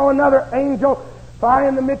 I saw another angel fly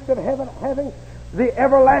in the midst of heaven, having the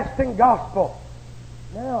everlasting gospel.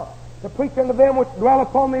 Now, to preach unto them which dwell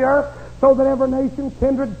upon the earth, so that every nation,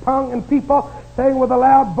 kindred, tongue, and people, saying with a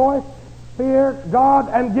loud voice, fear God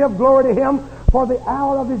and give glory to him, for the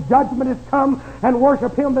hour of his judgment is come, and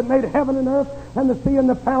worship him that made heaven and earth, and the sea and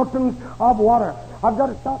the fountains of water. I've got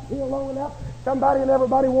to stop here long enough Somebody and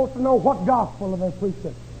everybody wants to know what gospel are they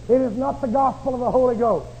preaching. It is not the gospel of the Holy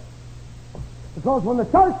Ghost. Because when the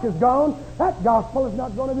church is gone, that gospel is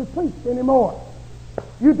not going to be preached anymore.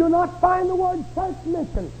 You do not find the word church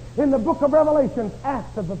mentioned in the book of Revelation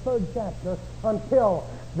after the 3rd chapter until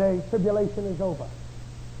the tribulation is over.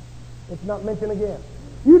 It's not mentioned again.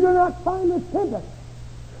 You do not find repentance.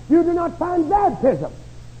 You do not find baptism.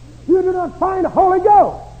 You do not find Holy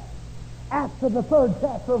Ghost after the 3rd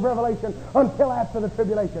chapter of Revelation until after the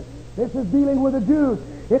tribulation. This is dealing with the Jews.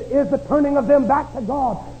 It is the turning of them back to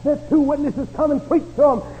God. There's 2 witnesses come and preach to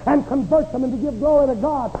them and convert them and to give glory to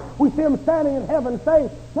God. We see them standing in heaven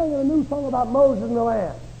singing a new song about Moses and the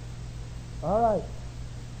Lamb. All right.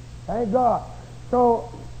 Thank God. So,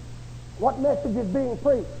 what message is being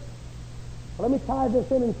preached? Well, let me tie this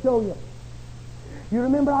in and show you. You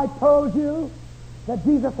remember I told you that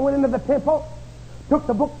Jesus went into the temple, took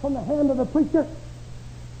the book from the hand of the preacher,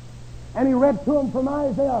 and he read to them from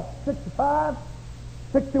Isaiah 65,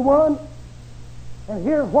 61. And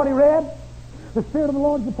here's what he read. The Spirit of the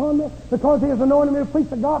Lord is upon me, because he has anointed me to preach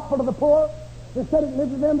the gospel to the poor, to set at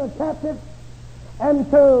liberty them that are captive, and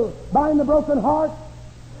to bind the broken heart,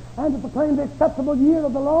 and to proclaim the acceptable year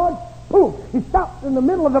of the Lord. Poof! He stopped in the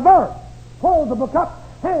middle of the verse, pulled the book up,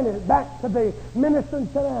 handed it back to the minister and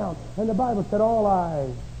sat down. And the Bible said all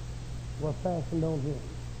eyes were fastened on him.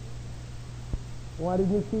 Why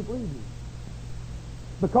didn't he keep reading?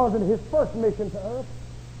 Because in his first mission to earth,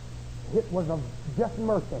 it was of just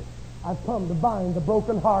mercy. I've come to bind the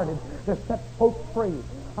brokenhearted, to set folks free.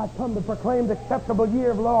 I've come to proclaim the acceptable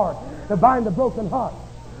year of the Lord, to bind the broken heart.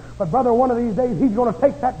 But brother, one of these days he's going to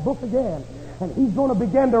take that book again, and he's going to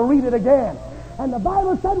begin to read it again. And the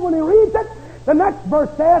Bible said when he reads it, the next verse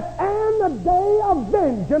says, and the day of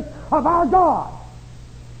vengeance of our God.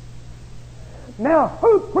 Now,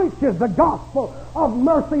 who preaches the gospel of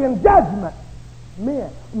mercy and judgment?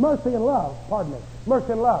 Men. Mercy and love, pardon me.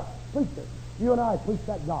 Mercy and love. Preachers. You and I preach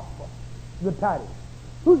that gospel. Good tidings.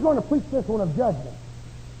 Who's going to preach this one of judgment?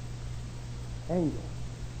 Angels.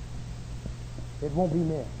 It won't be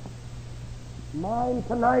men. Mine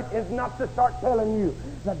tonight is not to start telling you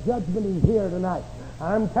that judgment is here tonight.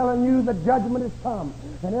 I'm telling you that judgment has come.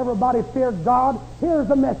 And everybody fear God. Here's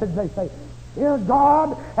the message they say. Fear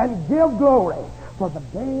God and give glory, for the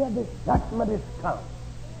day of His judgment is come.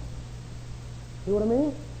 See what I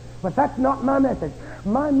mean? But that's not my message.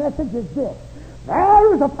 My message is this.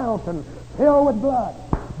 There is a fountain filled with blood,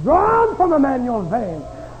 drawn from Emmanuel's veins,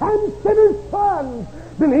 and sinners' sons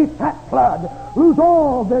beneath that flood lose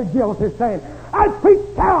all their guilt, is saying, I preach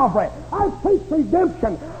Calvary. I preach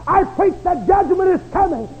redemption. I preach that judgment is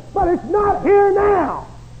coming, but it's not here now.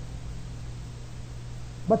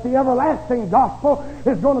 But the everlasting gospel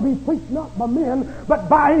is going to be preached not by men, but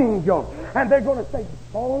by angels. And they're going to say,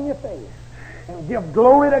 fall on your face and give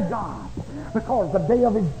glory to God, because the day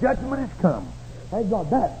of His judgment has come. Thank God.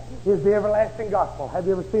 That is the everlasting gospel. Have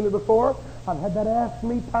you ever seen it before? I've had that asked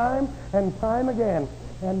me time and time again.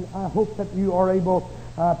 And I hope that you are able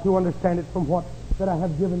to understand it from what that I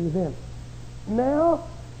have given you then.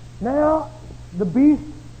 Now, the beast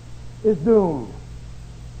is doomed.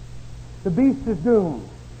 The beast is doomed.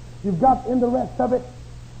 You've got in the rest of it,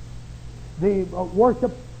 the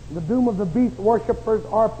the doom of the beast worshipers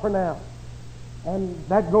are pronounced. And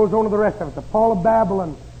that goes on to the rest of it. The fall of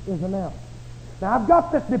Babylon is announced. Now, I've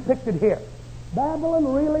got this depicted here.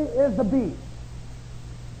 Babylon really is the beast.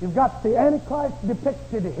 You've got the Antichrist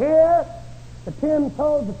depicted here, the 10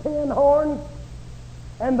 toes, the 10 horns,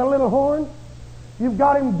 and the little horn. You've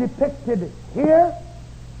got him depicted here.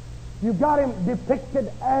 You've got him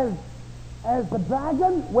depicted as the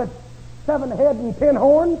dragon with 7 heads and 10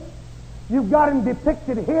 horns. You've got him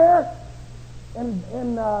depicted here in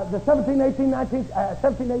the 17th,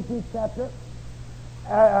 18th chapter.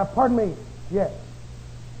 Yes.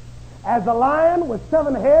 As a lion with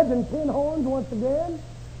 7 heads and 10 horns once again,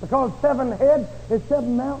 because 7 heads is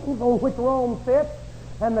 7 mountains on which Rome sits,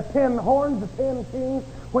 and the 10 horns, the 10 kings,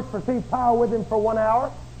 which receive power with him for 1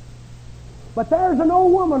 hour. But there's an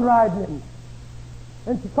old woman riding him,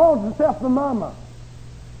 and she calls herself the mama,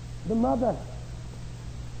 the mother.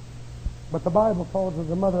 But the Bible calls her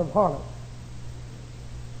the mother of harlots.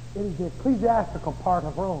 It is the ecclesiastical part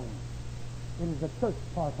of Rome. It is the church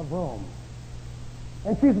part of Rome.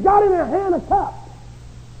 And she's got in her hand a cup.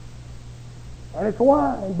 And it's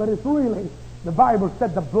wine, but it's really, the Bible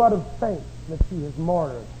said, the blood of saints that she has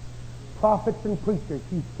martyred. Prophets and preachers,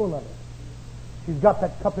 she's full of it. She's got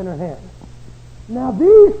that cup in her hand. Now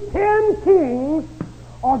these 10 kings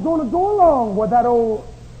are going to go along with that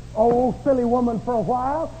old silly woman for a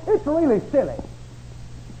while. It's really silly.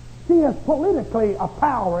 She is politically a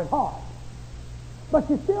power at heart. But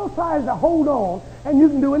she still tries to hold on, and you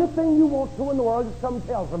can do anything you want to in the world. Just come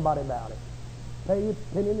tell somebody about it. Pay your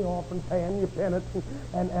penny in the offering, paying your penance,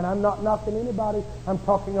 and I'm not knocking anybody. I'm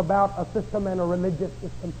talking about a system and a religious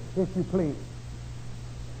system, if you please.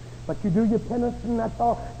 But you do your penance, and that's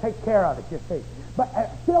all. Take care of it, you see. But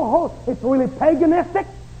still it's really paganistic,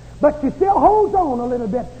 but she still holds on a little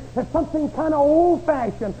bit to something kind of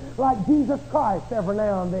old-fashioned, like Jesus Christ every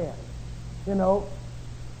now and then, you know.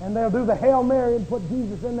 And they'll do the Hail Mary and put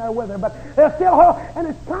Jesus in there with her, but they'll still hold, and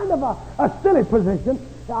it's kind of a silly position.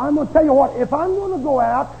 Now, I'm going to tell you what, if I'm going to go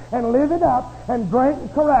out and live it up and drink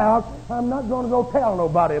and carouse, I'm not going to go tell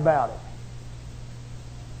nobody about it.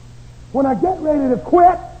 When I get ready to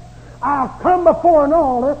quit, I'll come before an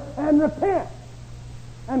altar and repent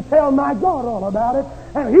and tell my God all about it,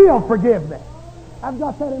 and He'll forgive me. I've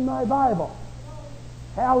got that in my Bible.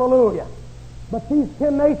 Hallelujah. But these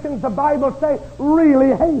 10 nations, the Bible say,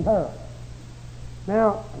 really hate her.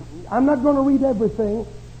 Now, I'm not going to read everything,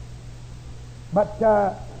 but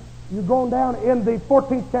you're going down in the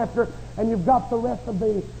 14th chapter, and you've got the rest of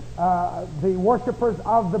the worshipers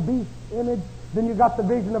of the beast image. Then you've got the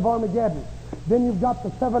vision of Armageddon. Then you've got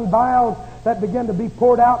the 7 vials that begin to be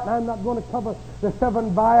poured out, and I'm not going to cover the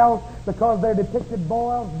 7 vials because they're depicted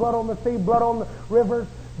boils, blood on the sea, blood on the rivers,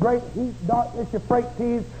 great heat, darkness,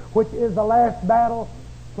 Euphrates, which is the last battle,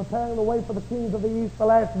 preparing the way for the kings of the east, the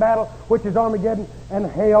last battle, which is Armageddon and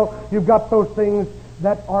hell. You've got those things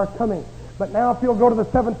that are coming. But now if you'll go to the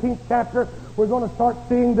 17th chapter, we're going to start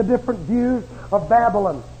seeing the different views of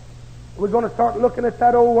Babylon. We're going to start looking at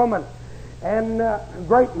that old woman and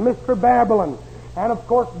great Mr. Babylon. And of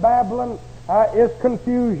course, Babylon is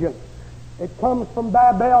confusion. It comes from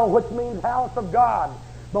Babel, which means house of God.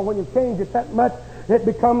 But when you change it that much, it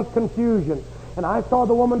becomes confusion. And I saw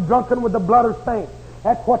the woman drunken with the blood of saints.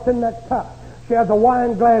 That's what's in that cup. She has a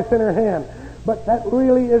wine glass in her hand. But that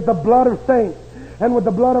really is the blood of saints, and with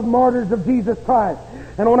the blood of martyrs of Jesus Christ.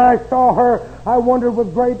 And when I saw her, I wondered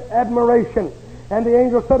with great admiration. And the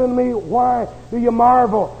angel said unto me, why do you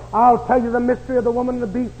marvel? I'll tell you the mystery of the woman and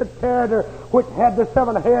the beast that carried her, which had the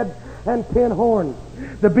 7 heads and 10 horns.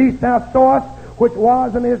 The beast thou sawest, which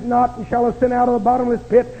was and is not, and shall ascend out of the bottomless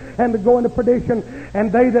pit, and to go into perdition.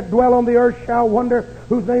 And they that dwell on the earth shall wonder,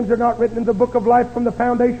 whose names are not written in the book of life from the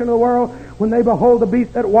foundation of the world, when they behold the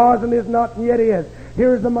beast that was and is not and yet is.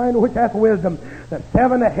 Here is the mind which hath wisdom. The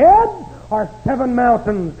 7 heads are 7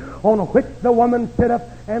 mountains on which the woman sitteth,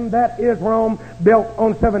 and that is Rome, built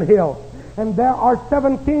on 7 hills. And there are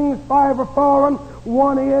 7 kings, 5 are fallen,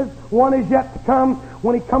 one is yet to come.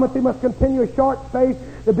 When he cometh, he must continue a short space.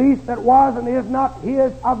 The beast that was and is not, he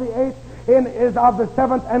is of the 8th, and is of the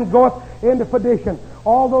 7th, and goeth into perdition.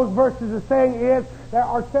 All those verses are saying is, there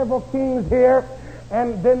are several kings here,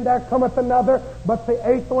 and then there cometh another, but the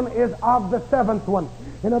 8th one is of the 7th one.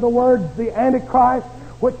 In other words, the Antichrist,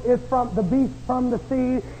 which is from the beast from the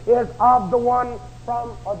sea, is of the one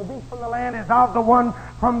from, or the beast from the land is of the one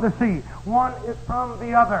from the sea. One is from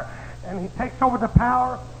the other. And he takes over the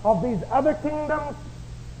power of these other kingdoms,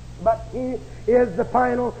 but he is the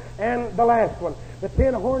final and the last one. The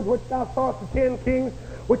 10 horns which thou sawest, the 10 kings,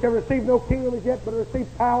 which have received no kingdom as yet, but have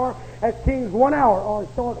received power as kings 1 hour or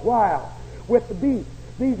a short while with the beast.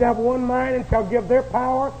 These have one mind, and shall give their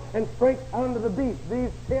power and strength unto the beast.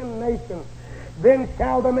 These 10 nations. Then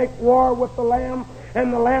shall they make war with the Lamb,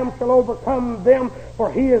 and the Lamb shall overcome them,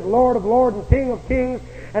 for he is Lord of lords and King of kings,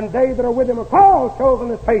 and they that are with him are called,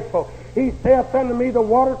 chosen, and faithful. He saith unto me, the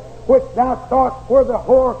waters which thou sawest where the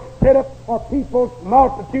whore sitteth are peoples,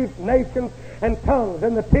 multitudes, nations, and tongues.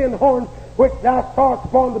 And the 10 horns which thou sawest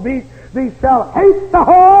upon the beast, these shall hate the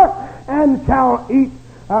whore, and shall eat,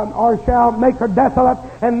 or shall make her desolate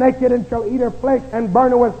and naked, and shall eat her flesh and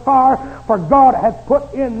burn her with fire. For God hath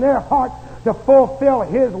put in their hearts to fulfill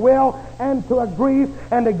his will, and to agree,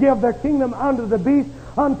 and to give their kingdom unto the beast,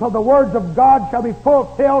 until the words of God shall be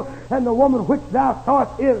fulfilled. And the woman which thou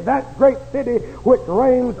sawest is that great city which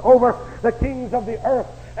reigns over the kings of the earth,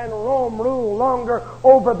 and Rome ruled longer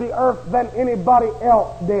over the earth than anybody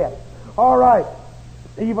else did. All right,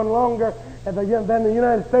 even longer than the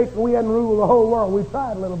United States. We hadn't ruled the whole world. We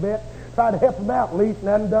tried a little bit, tried to help them out at least, and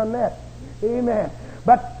hadn't done that. Amen.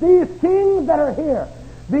 But these kings that are here,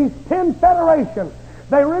 these 10 federations,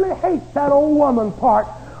 they really hate that old woman part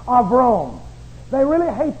of Rome. They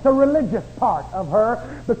really hate the religious part of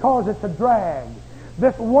her because it's a drag.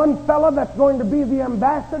 This one fellow that's going to be the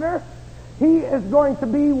ambassador, he is going to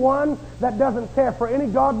be one that doesn't care for any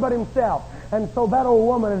God but himself. And so that old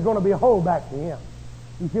woman is going to be a holdback to him.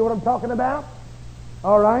 You see what I'm talking about?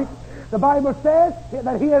 All right. The Bible says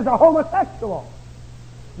that he is a homosexual.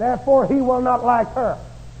 Therefore, he will not like her.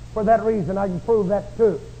 For that reason, I can prove that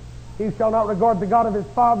too. He shall not regard the God of his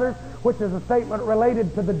fathers, which is a statement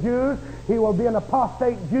related to the Jews. He will be an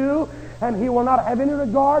apostate Jew, and he will not have any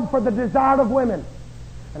regard for the desire of women.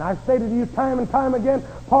 And I've stated to you time and time again,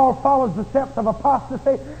 Paul follows the steps of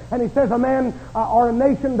apostasy, and he says a man or a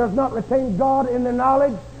nation does not retain God in their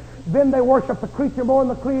knowledge. Then they worship the creature more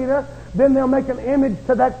than the Creator. Then they'll make an image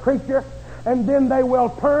to that creature, and then they will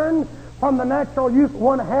turn from the natural use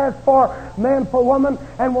one has for man for woman,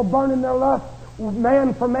 and will burn in their lust,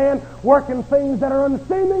 man for man, working things that are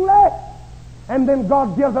unseemly. And then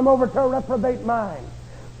God gives them over to a reprobate mind.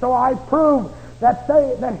 So I prove that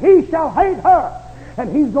he shall hate her,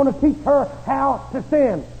 and he's going to teach her how to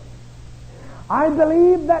sin. I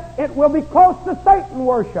believe that it will be close to Satan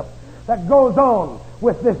worship that goes on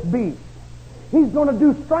with this beast. He's going to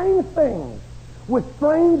do strange things with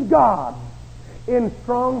strange gods in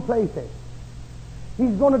strong places.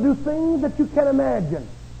 He's going to do things that you can't imagine.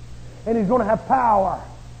 And he's going to have power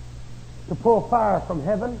to pull fire from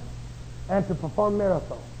heaven and to perform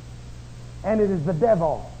miracles. And it is the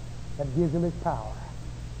devil that gives him his power.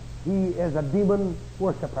 He is a demon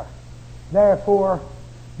worshiper. Therefore,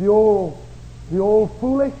 the old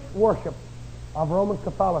foolish worship of Roman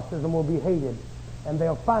Catholicism will be hated, and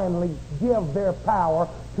they'll finally give their power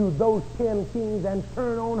to those 10 kings and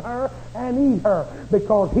turn on her and eat her,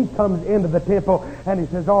 because he comes into the temple and he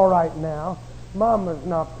says, all right now, Mama's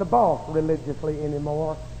not the boss religiously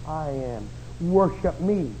anymore. I am. Worship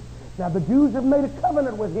me. Now the Jews have made a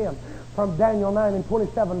covenant with him from Daniel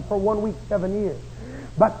 9:27 for 1 week, 7 years.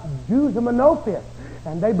 But Jews are monotheists,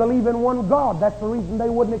 and they believe in one God. That's the reason they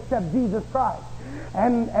wouldn't accept Jesus Christ.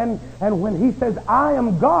 And when he says, I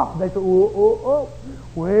am God, they say,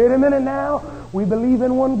 wait a minute now. We believe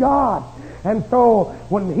in one God. And so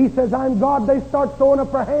when he says, I'm God, they start throwing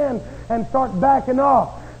up their hand and start backing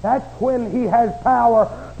off. That's when he has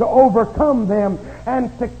power to overcome them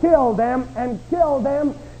and to kill them, and kill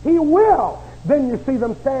them he will. Then you see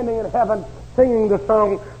them standing in heaven singing the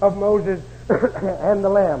song of Moses and the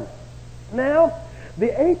Lamb. Now, the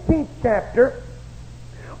 18th chapter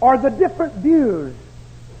are the different views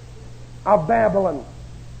of Babylon.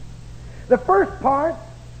 The first part,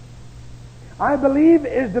 I believe,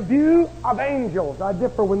 is the view of angels. I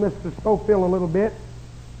differ with Mr. Schofield a little bit,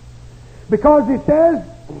 because he says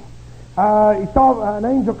he saw an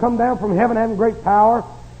angel come down from heaven having great power,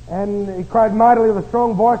 and he cried mightily with a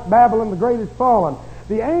strong voice, Babylon the great is fallen.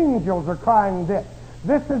 The angels are crying this.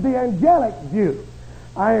 This is the angelic view.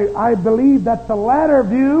 I believe that the latter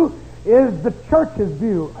view is the church's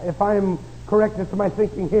view, if I am correct in my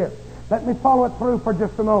thinking here. Let me follow it through for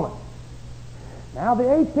just a moment. Now, the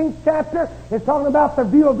 18th chapter is talking about the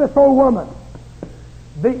view of this old woman.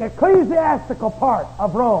 The ecclesiastical part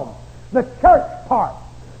of Rome. The church part.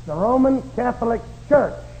 The Roman Catholic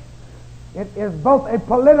Church. It is both a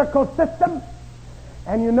political system,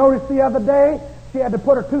 and you noticed the other day she had to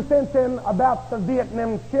put her 2 cents in about the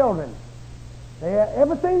Vietnam children.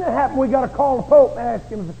 Everything that happened, we got to call the Pope and ask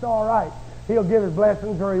him if it's all right. He'll give his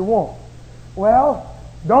blessings or he won't. Well,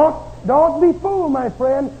 don't be fooled, my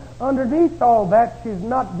friend. Underneath all that, she's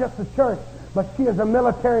not just a church, but she is a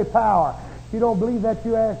military power. If you don't believe that,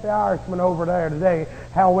 you ask the Irishmen over there today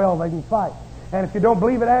how well they can fight. And if you don't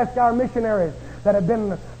believe it, ask our missionaries that have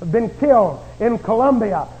been killed in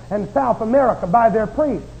Colombia and South America by their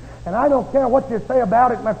priests. And I don't care what you say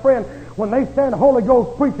about it, my friend. When they stand Holy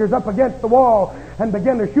Ghost preachers up against the wall and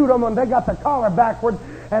begin to shoot them, and they got the collar backwards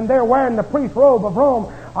and they're wearing the priest robe of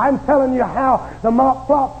Rome, I'm telling you how the mop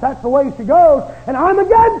flops. That's the way she goes, and I'm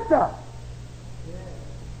against her.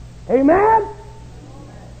 Amen?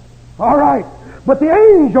 All right. But the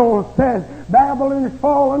angel says, Babylon is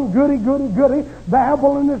fallen, goody, goody, goody.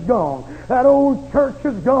 Babylon is gone. That old church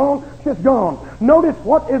is gone. She's gone. Notice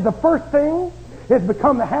what is the first thing? It's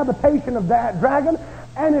become the habitation of that dragon,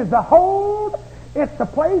 and is the hold. It's the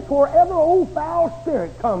place where every old foul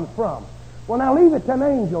spirit comes from. Well, now leave it to an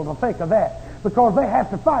angel to think of that, because they have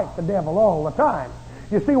to fight the devil all the time.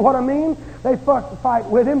 You see what I mean? They fight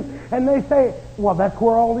with him, and they say, well, that's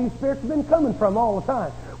where all these spirits have been coming from all the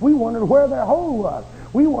time. We wondered where their home was.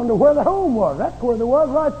 We wondered where the home was. That's where they was,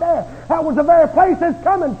 right there. That was the very place it's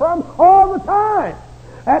coming from all the time.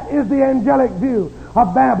 That is the angelic view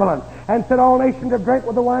of Babylon. And said, all nations have drank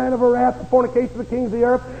with the wine of her wrath, the fornication of the kings of the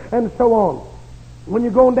earth, and so on. When you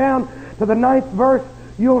go down to the 9th verse,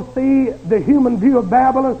 you'll see the human view of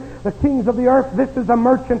Babylon, the kings of the earth. This is a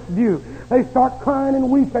merchant's view. They start crying and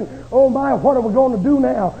weeping. Oh my, what are we going to do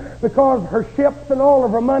now? Because her ships and all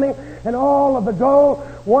of her money and all of the gold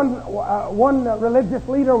one religious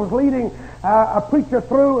leader was leading a preacher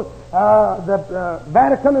through the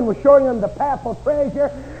Vatican and was showing him the papal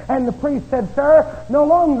treasure, and the priest said, "Sir, no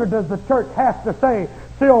longer does the church have to say,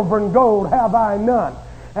 'Silver and gold have I none.'"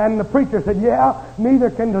 And the preacher said, "Yeah, neither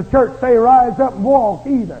can the church say, 'Rise up and walk,'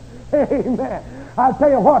 either." Amen. I tell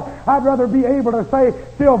you what, I'd rather be able to say,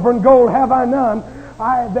 "Silver and gold have I none,"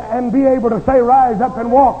 and be able to say, "Rise up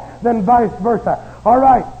and walk," than vice versa. All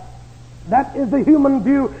right. That is the human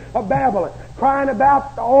view of Babylon. Crying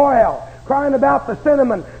about the oil, crying about the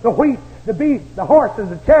cinnamon, the wheat, the beast, the horses,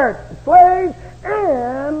 the chariots, the slaves,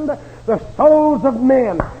 and the souls of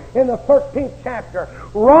men. In the 13th chapter,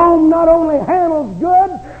 Rome not only handles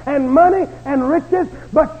goods and money and riches,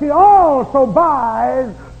 but she also buys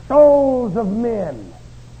souls of men.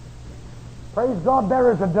 Praise God,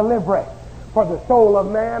 there is a delivery for the soul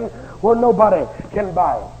of man where nobody can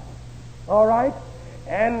buy it. All right?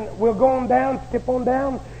 And we'll go on down, skip on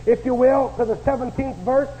down, if you will, to the 17th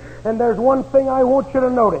verse. And there's one thing I want you to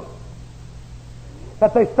notice.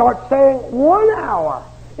 That they start saying, 1 hour.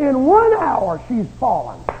 In 1 hour she's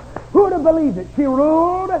fallen. Who would have believed it? She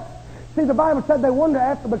ruled. See, the Bible said they wondered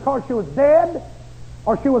after because she was dead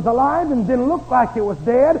or she was alive and didn't look like it was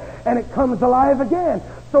dead, and it comes alive again.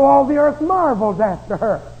 So all the earth marvels after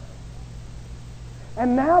her.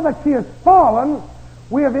 And now that she has fallen,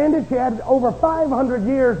 we have ended. She had over 500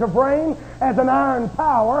 years of reign as an iron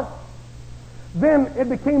power. Then it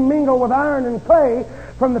became mingled with iron and clay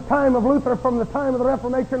from the time of Luther, from the time of the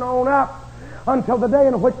Reformation on up until the day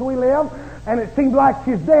in which we live. And it seemed like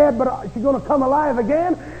she's dead, but she's going to come alive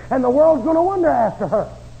again, and the world's going to wonder after her.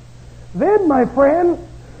 Then, my friend,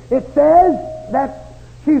 it says that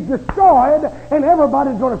she's destroyed, and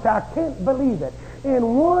everybody's going to say, "I can't believe it.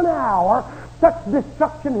 In 1 hour, such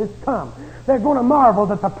destruction has come." They're going to marvel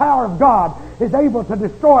that the power of God is able to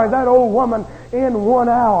destroy that old woman in 1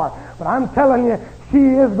 hour. But I'm telling you, she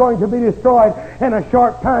is going to be destroyed in a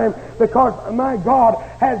short time, because my God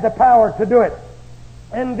has the power to do it.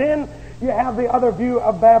 And then you have the other view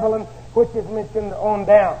of Babylon, which is mentioned on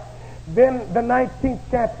down. Then the 19th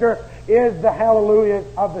chapter is the hallelujahs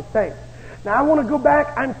of the saints. Now I want to go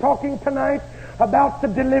back. I'm talking tonight about the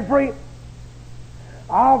delivery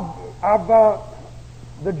of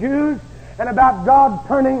the Jews and about God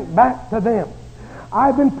turning back to them.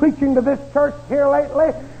 I've been preaching to this church here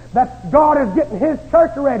lately that God is getting His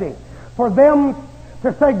church ready for them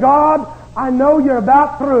to say, "God, I know you're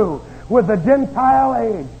about through with the Gentile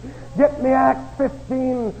age." Get me Acts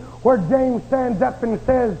 15, where James stands up and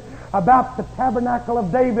says about the tabernacle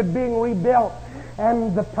of David being rebuilt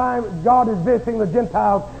and the time God is visiting the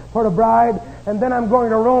Gentiles for the bride. And then I'm going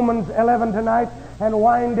to Romans 11 tonight and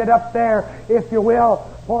wind it up there, if you will,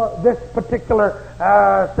 for this particular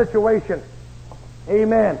situation.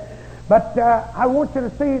 Amen. But I want you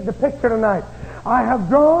to see the picture tonight. I have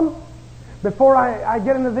drawn, before I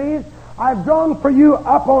get into these, I've drawn for you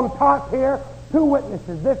up on top here 2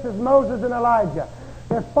 witnesses. This is Moses and Elijah.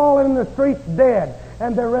 They're fallen in the streets dead,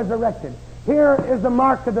 and they're resurrected. Here is the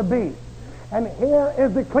mark of the beast. And here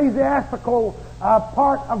is the ecclesiastical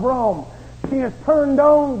part of Rome. She is turned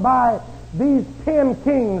on by these 10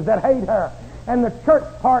 kings that hate her. And the church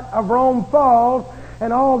part of Rome falls,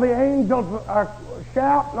 and all the angels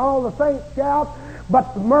shout, and all the saints shout,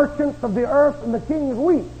 but the merchants of the earth and the kings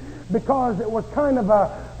weep, because it was kind of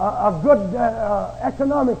a good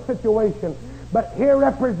economic situation. But here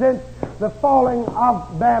represents the falling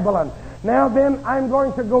of Babylon. Now then, I'm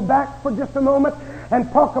going to go back for just a moment and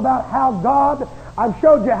talk about how God, I've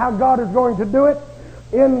showed you how God is going to do it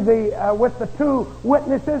in the with the 2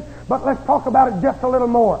 witnesses, but let's talk about it just a little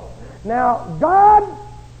more. Now, God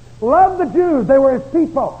loved the Jews. They were His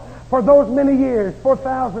people for those many years,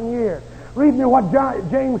 4,000 years. Read me what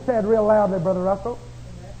James said real loudly, Brother Russell.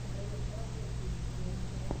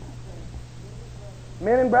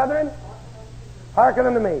 Men and brethren, hearken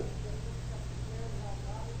unto me.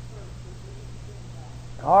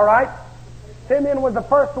 All right. Simeon was the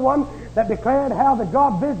first one that declared how that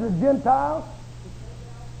God visited Gentiles.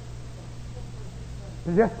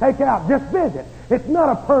 To just take out, just visit. It's not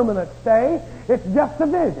a permanent stay. It's just a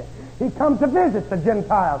visit. He come to visit the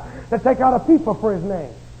Gentiles, to take out a people for His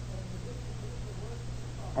name.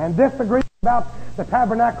 And this agrees about the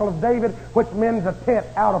tabernacle of David, which means a tent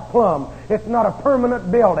out of plumb. It's not a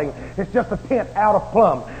permanent building. It's just a tent out of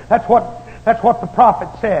plumb. That's what the prophet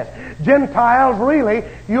says. Gentiles, really,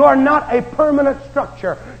 you are not a permanent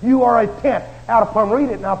structure. You are a tent out of plumb. Read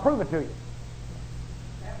it and I'll prove it to you.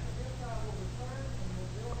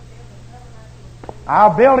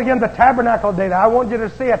 I'll build again the tabernacle of David. I want you to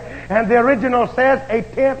see it. And the original says a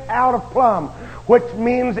tent out of plumb, which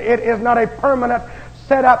means it is not a permanent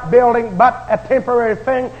set up building, but a temporary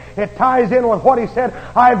thing. It ties in with what he said,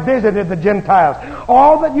 I visited the Gentiles.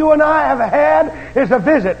 All that you and I have had is a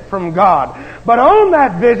visit from God. But on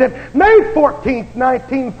that visit, May 14th,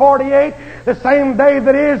 1948, the same day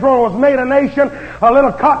that Israel was made a nation, a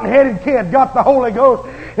little cotton-headed kid got the Holy Ghost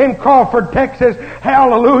in Crawford, Texas.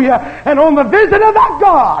 Hallelujah. And on the visit of that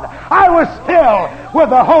God, I was filled with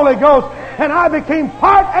the Holy Ghost, and I became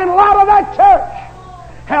part and lot of that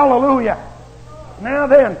church. Hallelujah. Now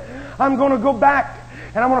then, I'm going to go back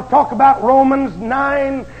and I'm going to talk about Romans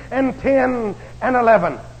 9 and 10 and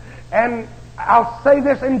 11. And I'll say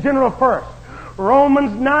this in general first.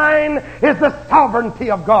 Romans 9 is the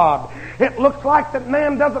sovereignty of God. It looks like that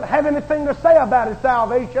man doesn't have anything to say about his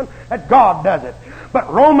salvation, that God does it.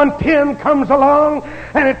 But Romans 10 comes along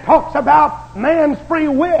and it talks about man's free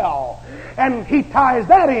will. And he ties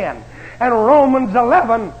that in. And Romans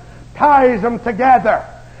 11 ties them together.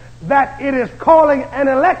 That it is calling an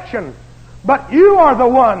election, but you are the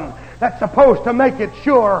one that's supposed to make it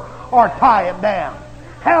sure or tie it down.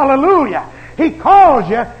 Hallelujah. He calls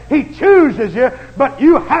you, He chooses you, but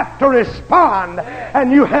you have to respond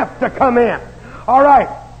and you have to come in. All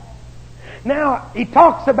right. Now, he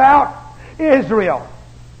talks about Israel.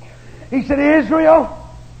 He said, Israel,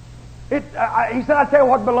 he said, I tell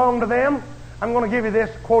you what belonged to them. I'm going to give you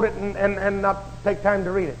this, quote it, and not take time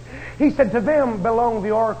to read it. He said, to them belong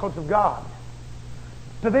the oracles of God.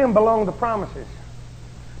 To them belong the promises.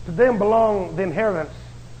 To them belong the inheritance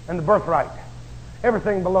and the birthright.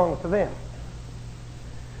 Everything belongs to them.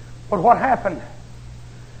 But what happened?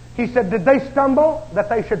 He said, did they stumble that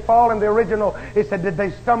they should fall in the original? He said, did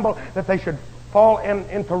they stumble that they should fall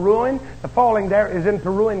into ruin? The falling there is into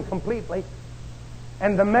ruin completely.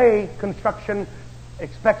 And the may construction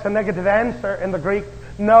expects a negative answer in the Greek.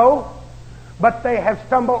 No, but they have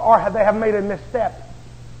stumbled or they have made a misstep,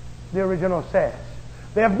 the original says.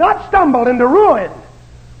 They have not stumbled into ruin,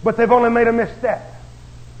 but they've only made a misstep.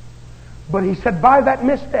 But he said by that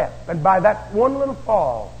misstep and by that one little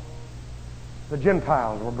fall, the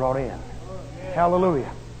Gentiles were brought in.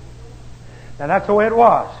 Hallelujah. Now that's the way it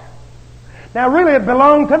was. Now really it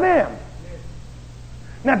belonged to them.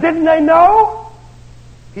 Now didn't they know?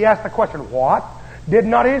 He asked the question, what? Did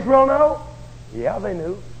not Israel know? Yeah, they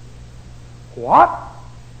knew. What?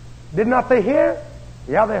 Did not they hear?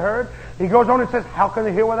 Yeah, they heard. He goes on and says, how can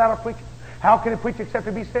they hear without a preacher? How can they preach except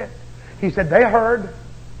to be sent? He said, they heard.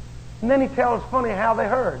 And then he tells funny how they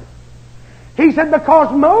heard. He said,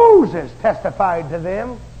 because Moses testified to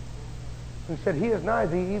them. He said, he is nigh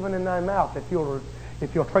thee even in thy mouth, if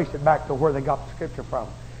you'll trace it back to where they got the scripture from.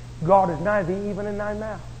 God is nigh thee even in thy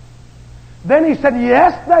mouth. Then he said,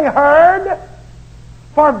 yes, they heard.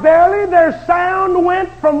 For verily their sound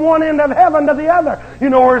went from one end of heaven to the other. You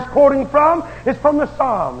know where it's quoting from? It's from the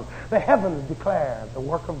Psalms. The heavens declare the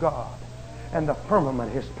work of God, and the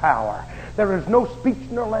firmament His power. There is no speech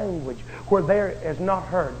nor language where there is not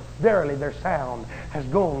heard. Verily their sound has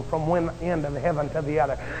gone from one end of heaven to the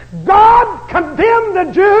other. God condemned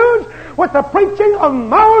the Jews with the preaching of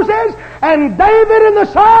Moses and David in the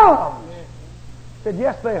Psalms. He said,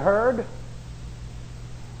 yes, they heard.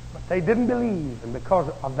 They didn't believe, and because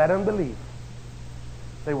of that unbelief,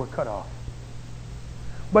 they were cut off.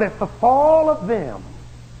 But if the fall of them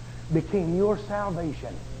became your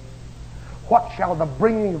salvation, what shall the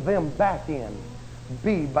bringing them back in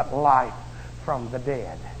be but life from the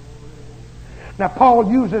dead? Now, Paul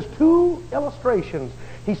uses two illustrations.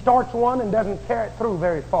 He starts one and doesn't carry it through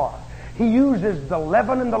very far. He uses the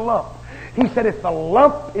leaven and the lump. He said, if the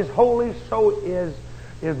lump is holy, so is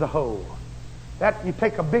the whole. That you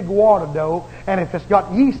take a big water dough, and if it's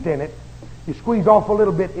got yeast in it, you squeeze off a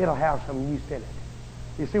little bit, it'll have some yeast in it.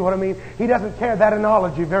 You see what I mean? He doesn't carry that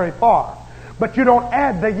analogy very far. But you don't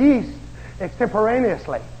add the yeast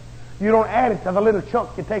extemporaneously. You don't add it to the little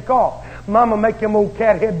chunk you take off. Mama make them old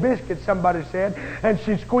cat head biscuits, somebody said, and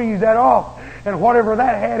she squeezed that off. And whatever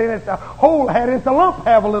that had in it, the whole had in it, the lump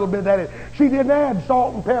have a little bit of that in it. She didn't add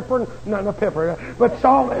salt and pepper, not pepper, but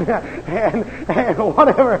salt and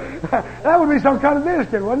whatever. That would be some kind of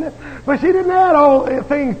biscuit, wouldn't it? But she didn't add all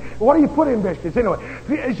things. What do you put in biscuits anyway?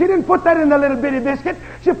 She didn't put that in the little bitty biscuit.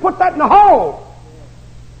 She put that in the whole.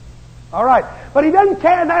 All right. But he doesn't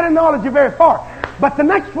carry that analogy very far. But the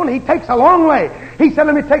next one he takes a long way. He said,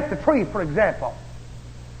 let me take the tree, for example.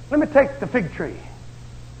 Let me take the fig tree.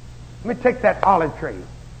 Let me take that olive tree.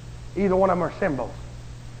 Either one of them are symbols.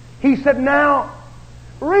 He said, now,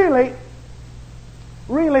 really,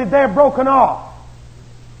 they're broken off.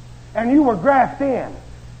 And you were grafted in.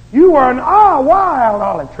 You were an wild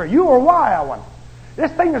olive tree. You were a wild one.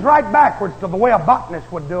 This thing is right backwards to the way a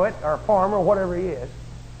botanist would do it, or a farmer, or whatever he is.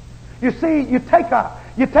 You see, you take a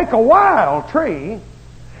you take a wild tree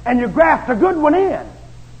and you graft a good one in.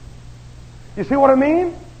 You see what I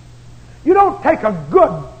mean? You don't take a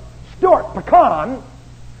good Stuart pecan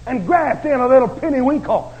and graft in a little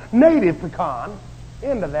pennywinkle native pecan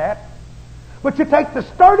into that. But you take the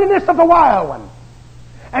sturdiness of the wild one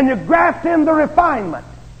and you graft in the refinement.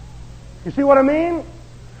 You see what I mean?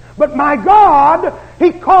 But my God,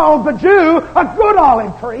 He called the Jew a good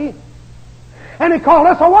olive tree, and He called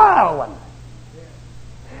us a wild one.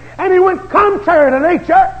 And He went contrary to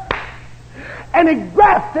nature, and He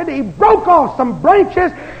grafted, He broke off some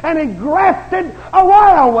branches, and He grafted a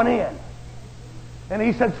wild one in. And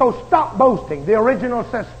He said, so stop boasting. The original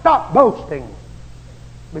says, stop boasting.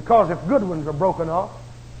 Because if good ones are broken off,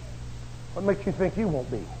 what makes you think you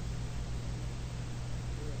won't be?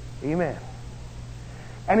 Amen.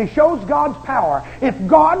 And He shows God's power. If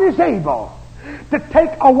God is able to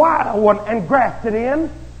take a wild one and graft it in,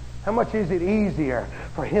 how much is it easier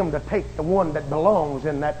for Him to take the one that belongs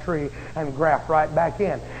in that tree and graft right back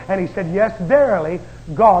in? And He said, yes, verily,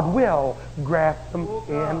 God will graft them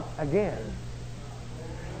in again.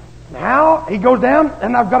 Now, He goes down,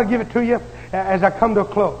 and I've got to give it to you as I come to a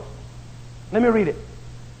close. Let me read it.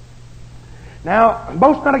 Now,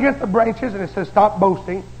 boast not against the branches, and it says, stop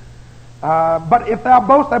boasting. But if thou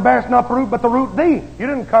boast, thou bearest not the root, but the root thee. You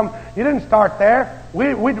didn't start there.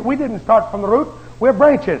 We didn't start from the root. We're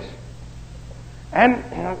branches. And,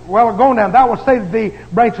 well, going down, thou wilt say that the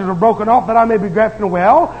branches were broken off, that I may be grafted in.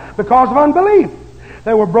 Well, because of unbelief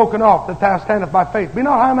they were broken off, that thou standest by faith. Be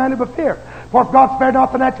not high-minded, but fear. For if God spared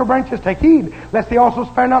not the natural branches, take heed, lest He also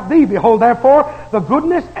spare not thee. Behold, therefore, the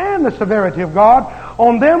goodness and the severity of God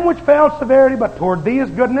on them which fell severity, but toward thee is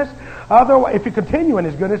goodness. Otherwise, if you continue in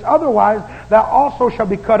His goodness, otherwise thou also shalt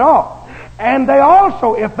be cut off. And they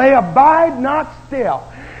also, if they abide not still,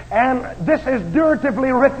 and this is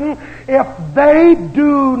duratively written, if they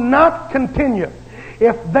do not continue,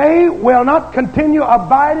 if they will not continue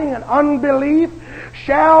abiding in unbelief,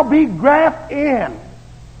 shall be grafted in.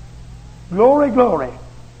 Glory, glory.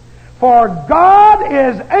 For God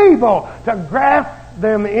is able to graft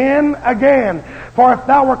them in again. For if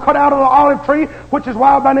thou were cut out of the olive tree, which is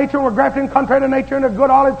wild by nature, and were grafted in contrary to nature in a good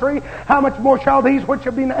olive tree, how much more shall these which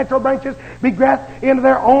shall be natural branches be grafted into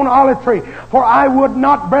their own olive tree? For I would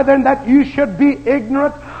not, brethren, that you should be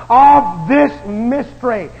ignorant of this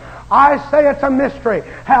mystery. I say it's a mystery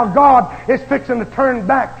how God is fixing to turn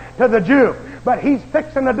back to the Jew. But He's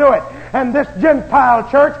fixing to do it. And this Gentile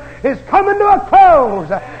church is coming to a close.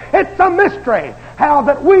 It's a mystery how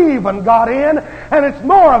that we even got in, and it's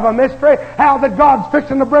more of a mystery how that God's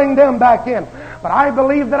fixing to bring them back in. But I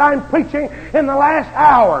believe that I'm preaching in the last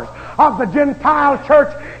hours of the Gentile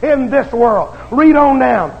church in this world. Read on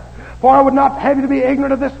down. For I would not have you to be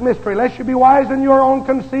ignorant of this mystery, lest you be wise in your own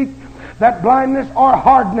conceit, that blindness or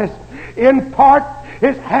hardness in part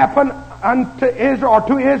is happened unto Israel, or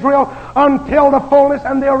to Israel, until the fullness,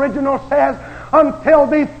 and the original says, until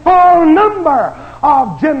the full number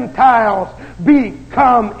of Gentiles be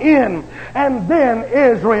come in, and then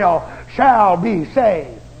Israel shall be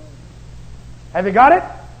saved. Have you got it?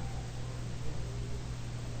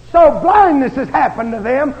 So blindness has happened to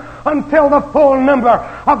them until the full number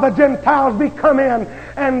of the Gentiles be come in,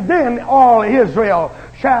 and then all Israel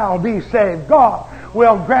shall be saved. God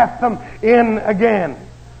will graft them in again.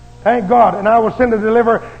 Thank God. And I will send a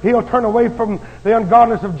deliverer. He'll turn away from the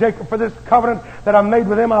ungodliness of Jacob. For this covenant that I've made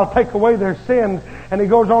with them, I'll take away their sins. And he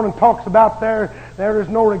goes on and talks about there is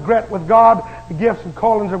no regret with God. The gifts and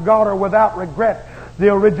callings of God are without regret,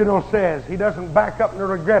 the original says. He doesn't back up and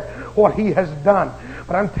regret what He has done.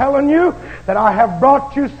 But I'm telling you that I have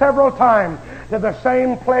brought you several times to the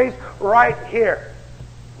same place right here,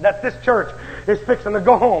 that this church is fixing to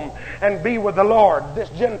go home and be with the Lord, this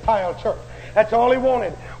Gentile church. That's all He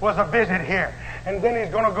wanted, was a visit here. And then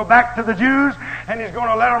He's going to go back to the Jews, and He's going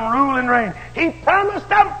to let them rule and reign. He promised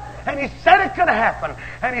them, and He said it could happen,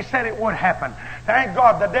 and He said it would happen. Thank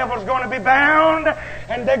God, the devil's going to be bound,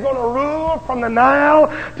 and they're going to rule from the Nile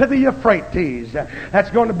to the Euphrates. That's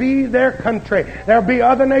going to be their country. There'll be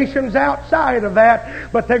other nations outside of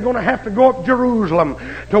that, but they're going to have to go up Jerusalem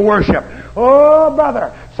to worship. Oh,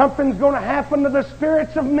 brother, something's going to happen to the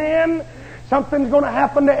spirits of men. Something's going to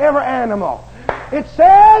happen to every animal. It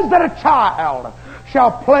says that a child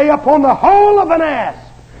shall play upon the hole of an asp.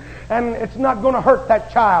 And it's not going to hurt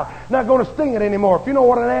that child. It's not going to sting it anymore. If you know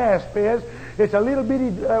what an asp is, it's a little bitty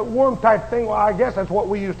worm type thing. Well, I guess that's what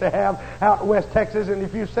we used to have out in West Texas. And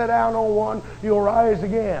if you sit down on one, you'll rise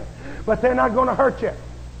again. But they're not going to hurt you.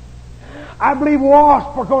 I believe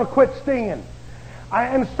wasps are going to quit stinging.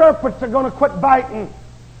 And serpents are going to quit biting.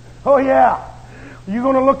 Oh, yeah. You're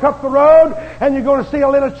going to look up the road and you're going to see a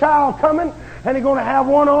little child coming, and he's going to have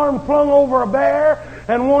one arm flung over a bear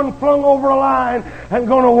and one flung over a lion and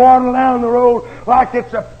going to waddle down the road like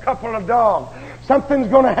it's a couple of dogs. Something's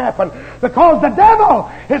going to happen because the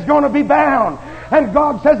devil is going to be bound. And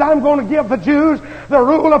God says, I'm going to give the Jews the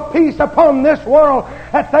rule of peace upon this world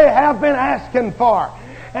that they have been asking for.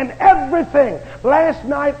 And everything last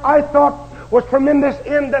night I thought was tremendous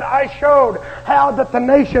in that I showed how that the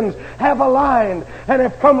nations have aligned and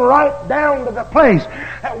have come right down to the place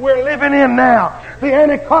that we're living in now. The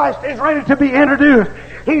Antichrist is ready to be introduced.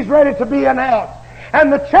 He's ready to be announced.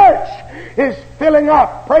 And the church is filling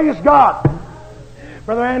up. Praise God.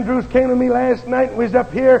 Brother Andrews came to me last night and we was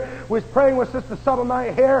up here. We was praying with Sister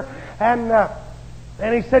Sotomayor here.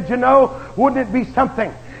 And he said, you know, wouldn't it be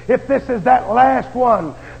something if this is that last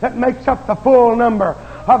one that makes up the full number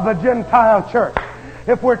of the Gentile church?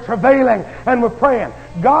 If we're travailing and we're praying,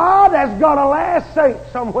 God has got a last saint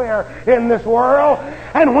somewhere in this world,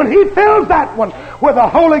 and when He fills that one with the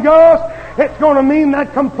Holy Ghost, it's going to mean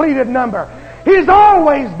that completed number. He's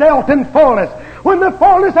always dealt in fullness. When the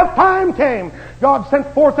fullness of time came, God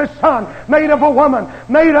sent forth His Son, made of a woman,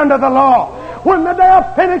 made under the law. When the day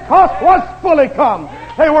of Pentecost was fully come,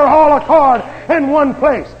 they were all accord in one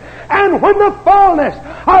place. And when the fullness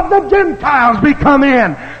of the Gentiles be come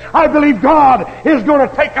in, I believe God is going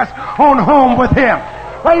to take us on home with Him.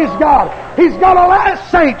 Praise God. He's got a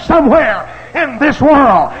last saint somewhere in this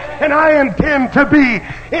world, and I intend to be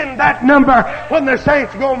in that number when the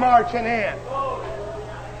saints go marching in.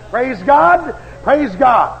 Praise God. Praise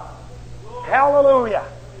God. Hallelujah.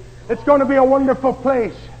 It's going to be a wonderful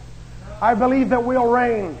place. I believe that we'll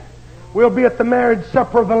reign. We'll be at the marriage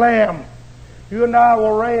supper of the Lamb. You and I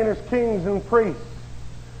will reign as kings and priests.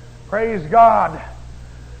 Praise God.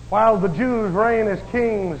 While the Jews reign as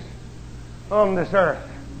kings on this earth.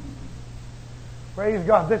 Praise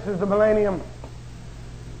God. This is the millennium.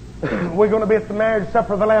 We're going to be at the marriage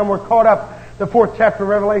supper of the Lamb. We're caught up. The 4th chapter of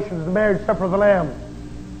Revelation is the marriage supper of the Lamb.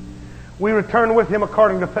 We return with Him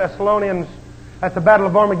according to Thessalonians at the battle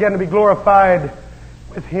of Armageddon to be glorified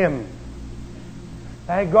with Him.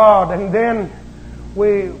 Thank God. And then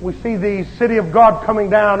we see the city of God coming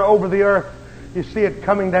down over the earth. You see it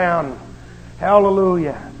coming down.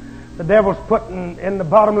 Hallelujah. The devil's put in the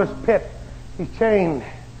bottomless pit. He's chained.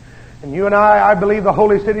 And you and I believe the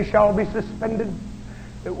holy city shall be suspended.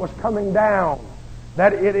 It was coming down.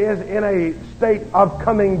 That it is in a state of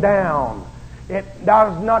coming down. It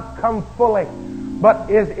does not come fully, but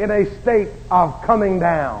is in a state of coming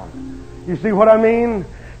down. You see what I mean?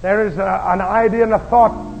 There is an idea and a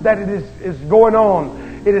thought that it is going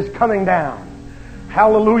on. It is coming down.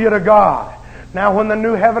 Hallelujah to God. Now when the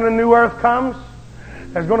new heaven and new earth comes,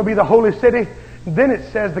 there's going to be the holy city. Then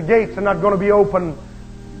it says the gates are not going to be open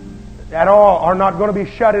at all, are not going to be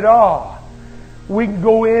shut at all. We can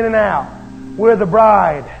go in and out. We're the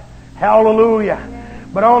bride. Hallelujah.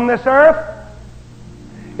 But on this earth,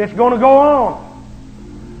 it's going to go on.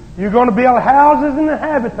 You're going to build houses and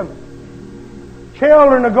inhabit them.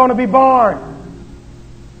 Children are going to be born.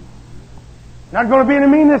 Not going to be any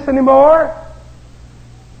meanness anymore.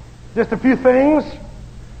 Just a few things.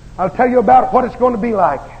 I'll tell you about what it's going to be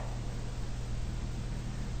like.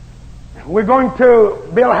 We're going to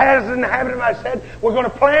build houses and inhabit them, I said. We're going to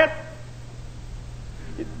plant.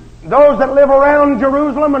 Those that live around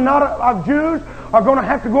Jerusalem and not of Jews are going to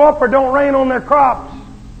have to go up or don't rain on their crops.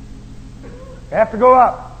 They have to go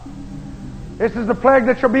up. This is the plague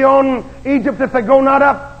that shall be on Egypt if they go not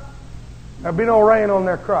up. There'll be no rain on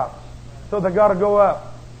their crops. So they got to go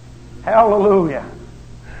up. Hallelujah.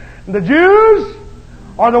 The Jews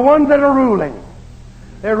are the ones that are ruling.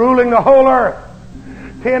 They're ruling the whole earth.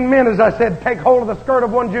 10 men, as I said, take hold of the skirt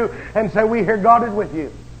of one Jew and say, we hear God is with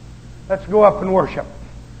you. Let's go up and worship.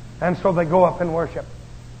 And so they go up and worship.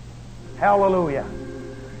 Hallelujah.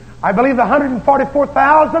 I believe the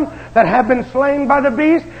 144,000 that have been slain by the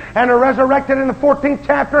beast and are resurrected in the 14th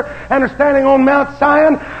chapter and are standing on Mount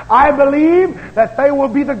Zion, I believe that they will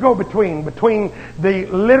be the go-between between the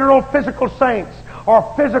literal physical saints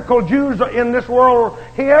or physical Jews in this world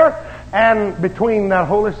here and between that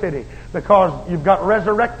holy city, because you've got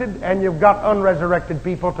resurrected and you've got unresurrected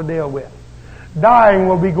people to deal with. Dying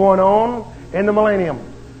will be going on in the millennium.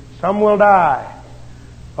 Some will die.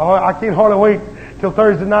 Oh, I can't hardly wait till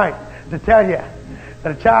Thursday night to tell you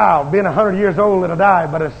that a child being 100 years old will die,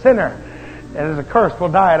 but a sinner that is accursed will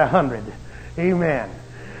die at 100. Amen.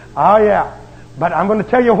 Oh yeah. But I'm going to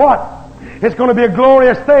tell you what. It's going to be a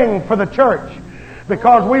glorious thing for the church,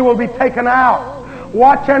 because we will be taken out.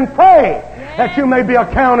 Watch and pray that you may be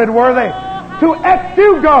accounted worthy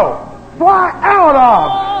to go, fly out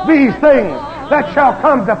of these things that shall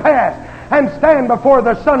come to pass and stand before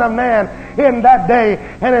the Son of Man in that day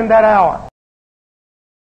and in that hour.